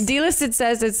hate this. Delisted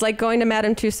says it's like going to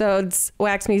Madame Tussauds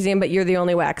wax museum, but you're the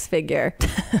only wax figure.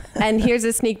 And here's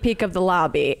a sneak peek of the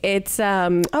lobby. It's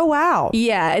oh wow.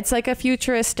 Yeah, it's like a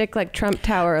futuristic like Trump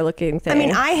Tower looking thing. I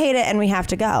mean, I hate it and we have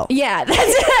to go. Yeah,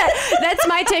 that's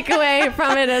my takeaway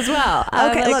from it as well.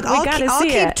 Okay, look, I'll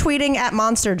keep tweeting at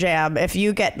Monster Jam if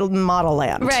you get Model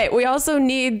Land. Right. We also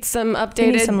need some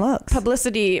updated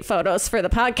publicity photos for the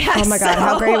podcast. Oh my God,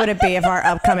 how great would it be if our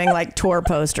upcoming like tour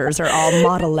posters are all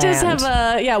Model Land? Just have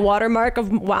a watermark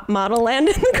of Model Land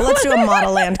in the corner. Let's do a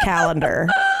Model Land calendar.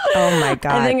 Oh my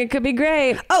God. I think it could be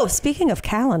great. Oh, speaking of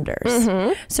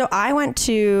calendars. So I went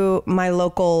to my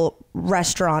local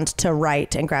restaurant to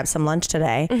write and grab some lunch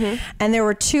today. And there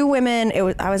were two women.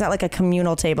 I was at like a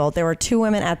communal table. There were two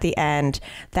women at the end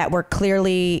that were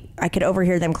clearly, I could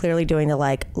overhear them clearly doing the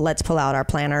like, let's pull out our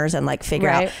planners and like figure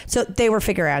out. So they were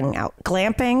figuring out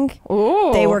glamping.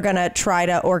 Ooh. They were going to try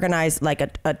to organize like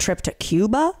a trip to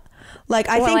Cuba. Like,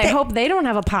 I hope they don't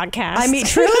have a podcast. I mean,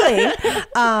 truly,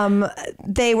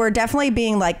 they were definitely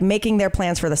being like making their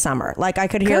plans for the summer. Like, I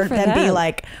could hear them be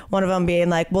like, one of them being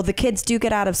like, well, the kids do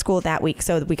get out of school that week,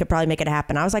 so we could probably make it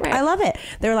happen. I was like, I love it.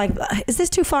 They were like, is this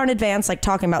too far in advance? Like,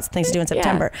 talking about things to do in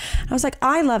September. I was like,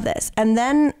 I love this. And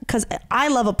then, because I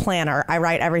love a planner, I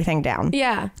write everything down.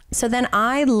 Yeah. So then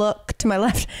I look to my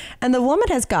left, and the woman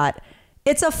has got,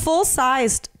 it's a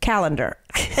full-sized calendar.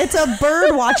 It's a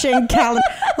bird watching calendar.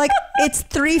 Like, it's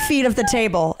 3 feet of the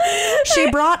table.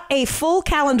 She brought a full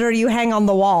calendar you hang on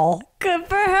the wall. Good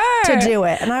for her. To do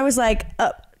it. And I was like,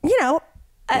 kudos.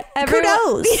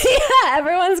 Yeah,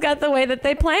 everyone's got the way that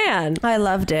they plan. I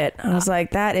loved it. I was like,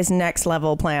 that is next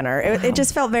level planner. It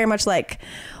just felt very much like,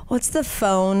 what's the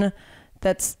phone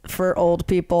that's for old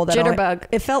people? Jitterbug.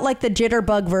 It felt like the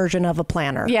Jitterbug version of a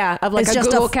planner. Yeah, of like a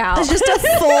Google Cal. It's just a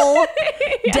full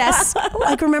desk.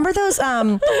 Like, remember those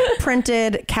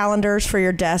printed calendars for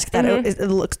your desk that it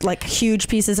looks like huge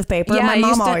pieces of paper? Yeah, my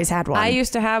mom always had one. I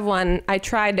used to have one. I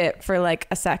tried it for like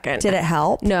a second. Did it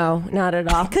help? No, not at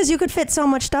all. Because you could fit so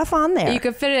much stuff on there. You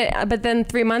could fit it, but then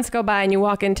 3 months go by and you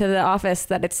walk into the office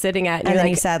that it's sitting at. And then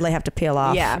you sadly have to peel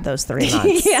off those 3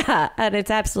 months. Yeah, and it's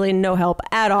absolutely no help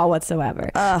at all whatsoever.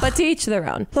 But to each their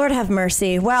own. Lord have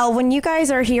mercy. Well, when you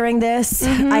guys are hearing this,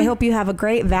 I hope you have a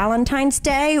great Valentine's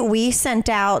Day. We sent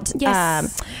out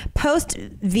post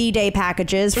V-Day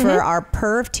packages for our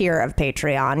Perv tier of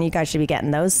Patreon. You guys should be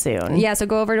getting those soon. Yeah, so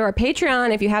go over to our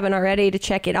Patreon if you haven't already to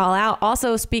check it all out.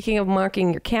 Also, speaking of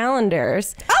marking your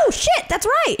calendars. Oh, shit, that's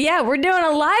right. Yeah, we're doing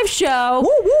a live show. Woo,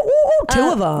 woo, woo, woo.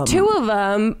 Two of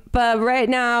them. But right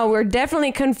now, we're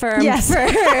definitely confirmed for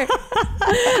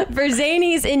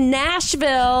Zanies in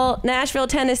Nashville,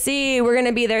 Tennessee. We're going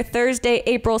to be there Thursday,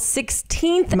 April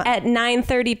 16th at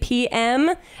 9:30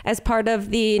 p.m. as part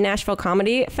of the Nashville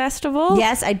Comedy Festival.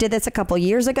 Yes, I did this a couple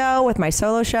years ago with my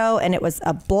solo show, and it was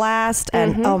a blast.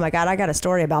 And oh my God, I got a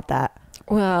story about that.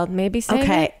 Well, maybe save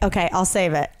it. Okay, I'll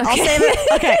save it. I'll save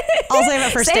it. Okay, I'll save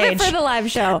it for stage. Save it for the live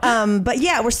show. But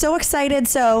yeah, we're so excited.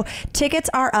 So tickets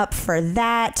are up for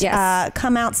that. Yes.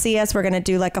 Come out, see us. We're going to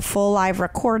do like a full live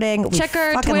recording. Check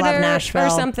our Twitter or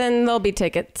something. There'll be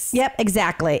tickets. Yep,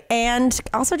 exactly. And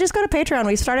also just go to Patreon.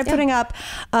 We started putting up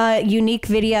a unique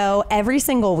video every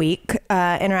single week,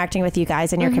 interacting with you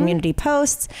guys in your community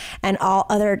posts and all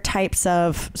other types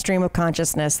of stream of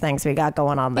consciousness things we got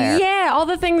going on there. Yeah, all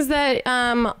the things that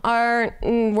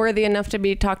aren't worthy enough to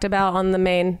be talked about on the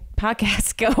main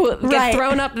podcast get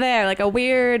thrown up there like a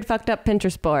weird fucked up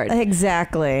Pinterest board.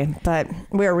 Exactly. But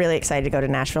we're really excited to go to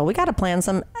Nashville. We got to plan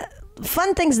some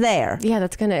fun things there. Yeah,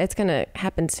 it's gonna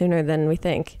happen sooner than we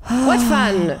think. What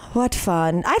fun. What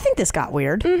fun. I think this got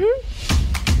weird.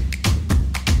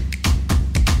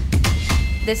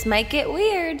 This might get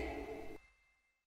weird.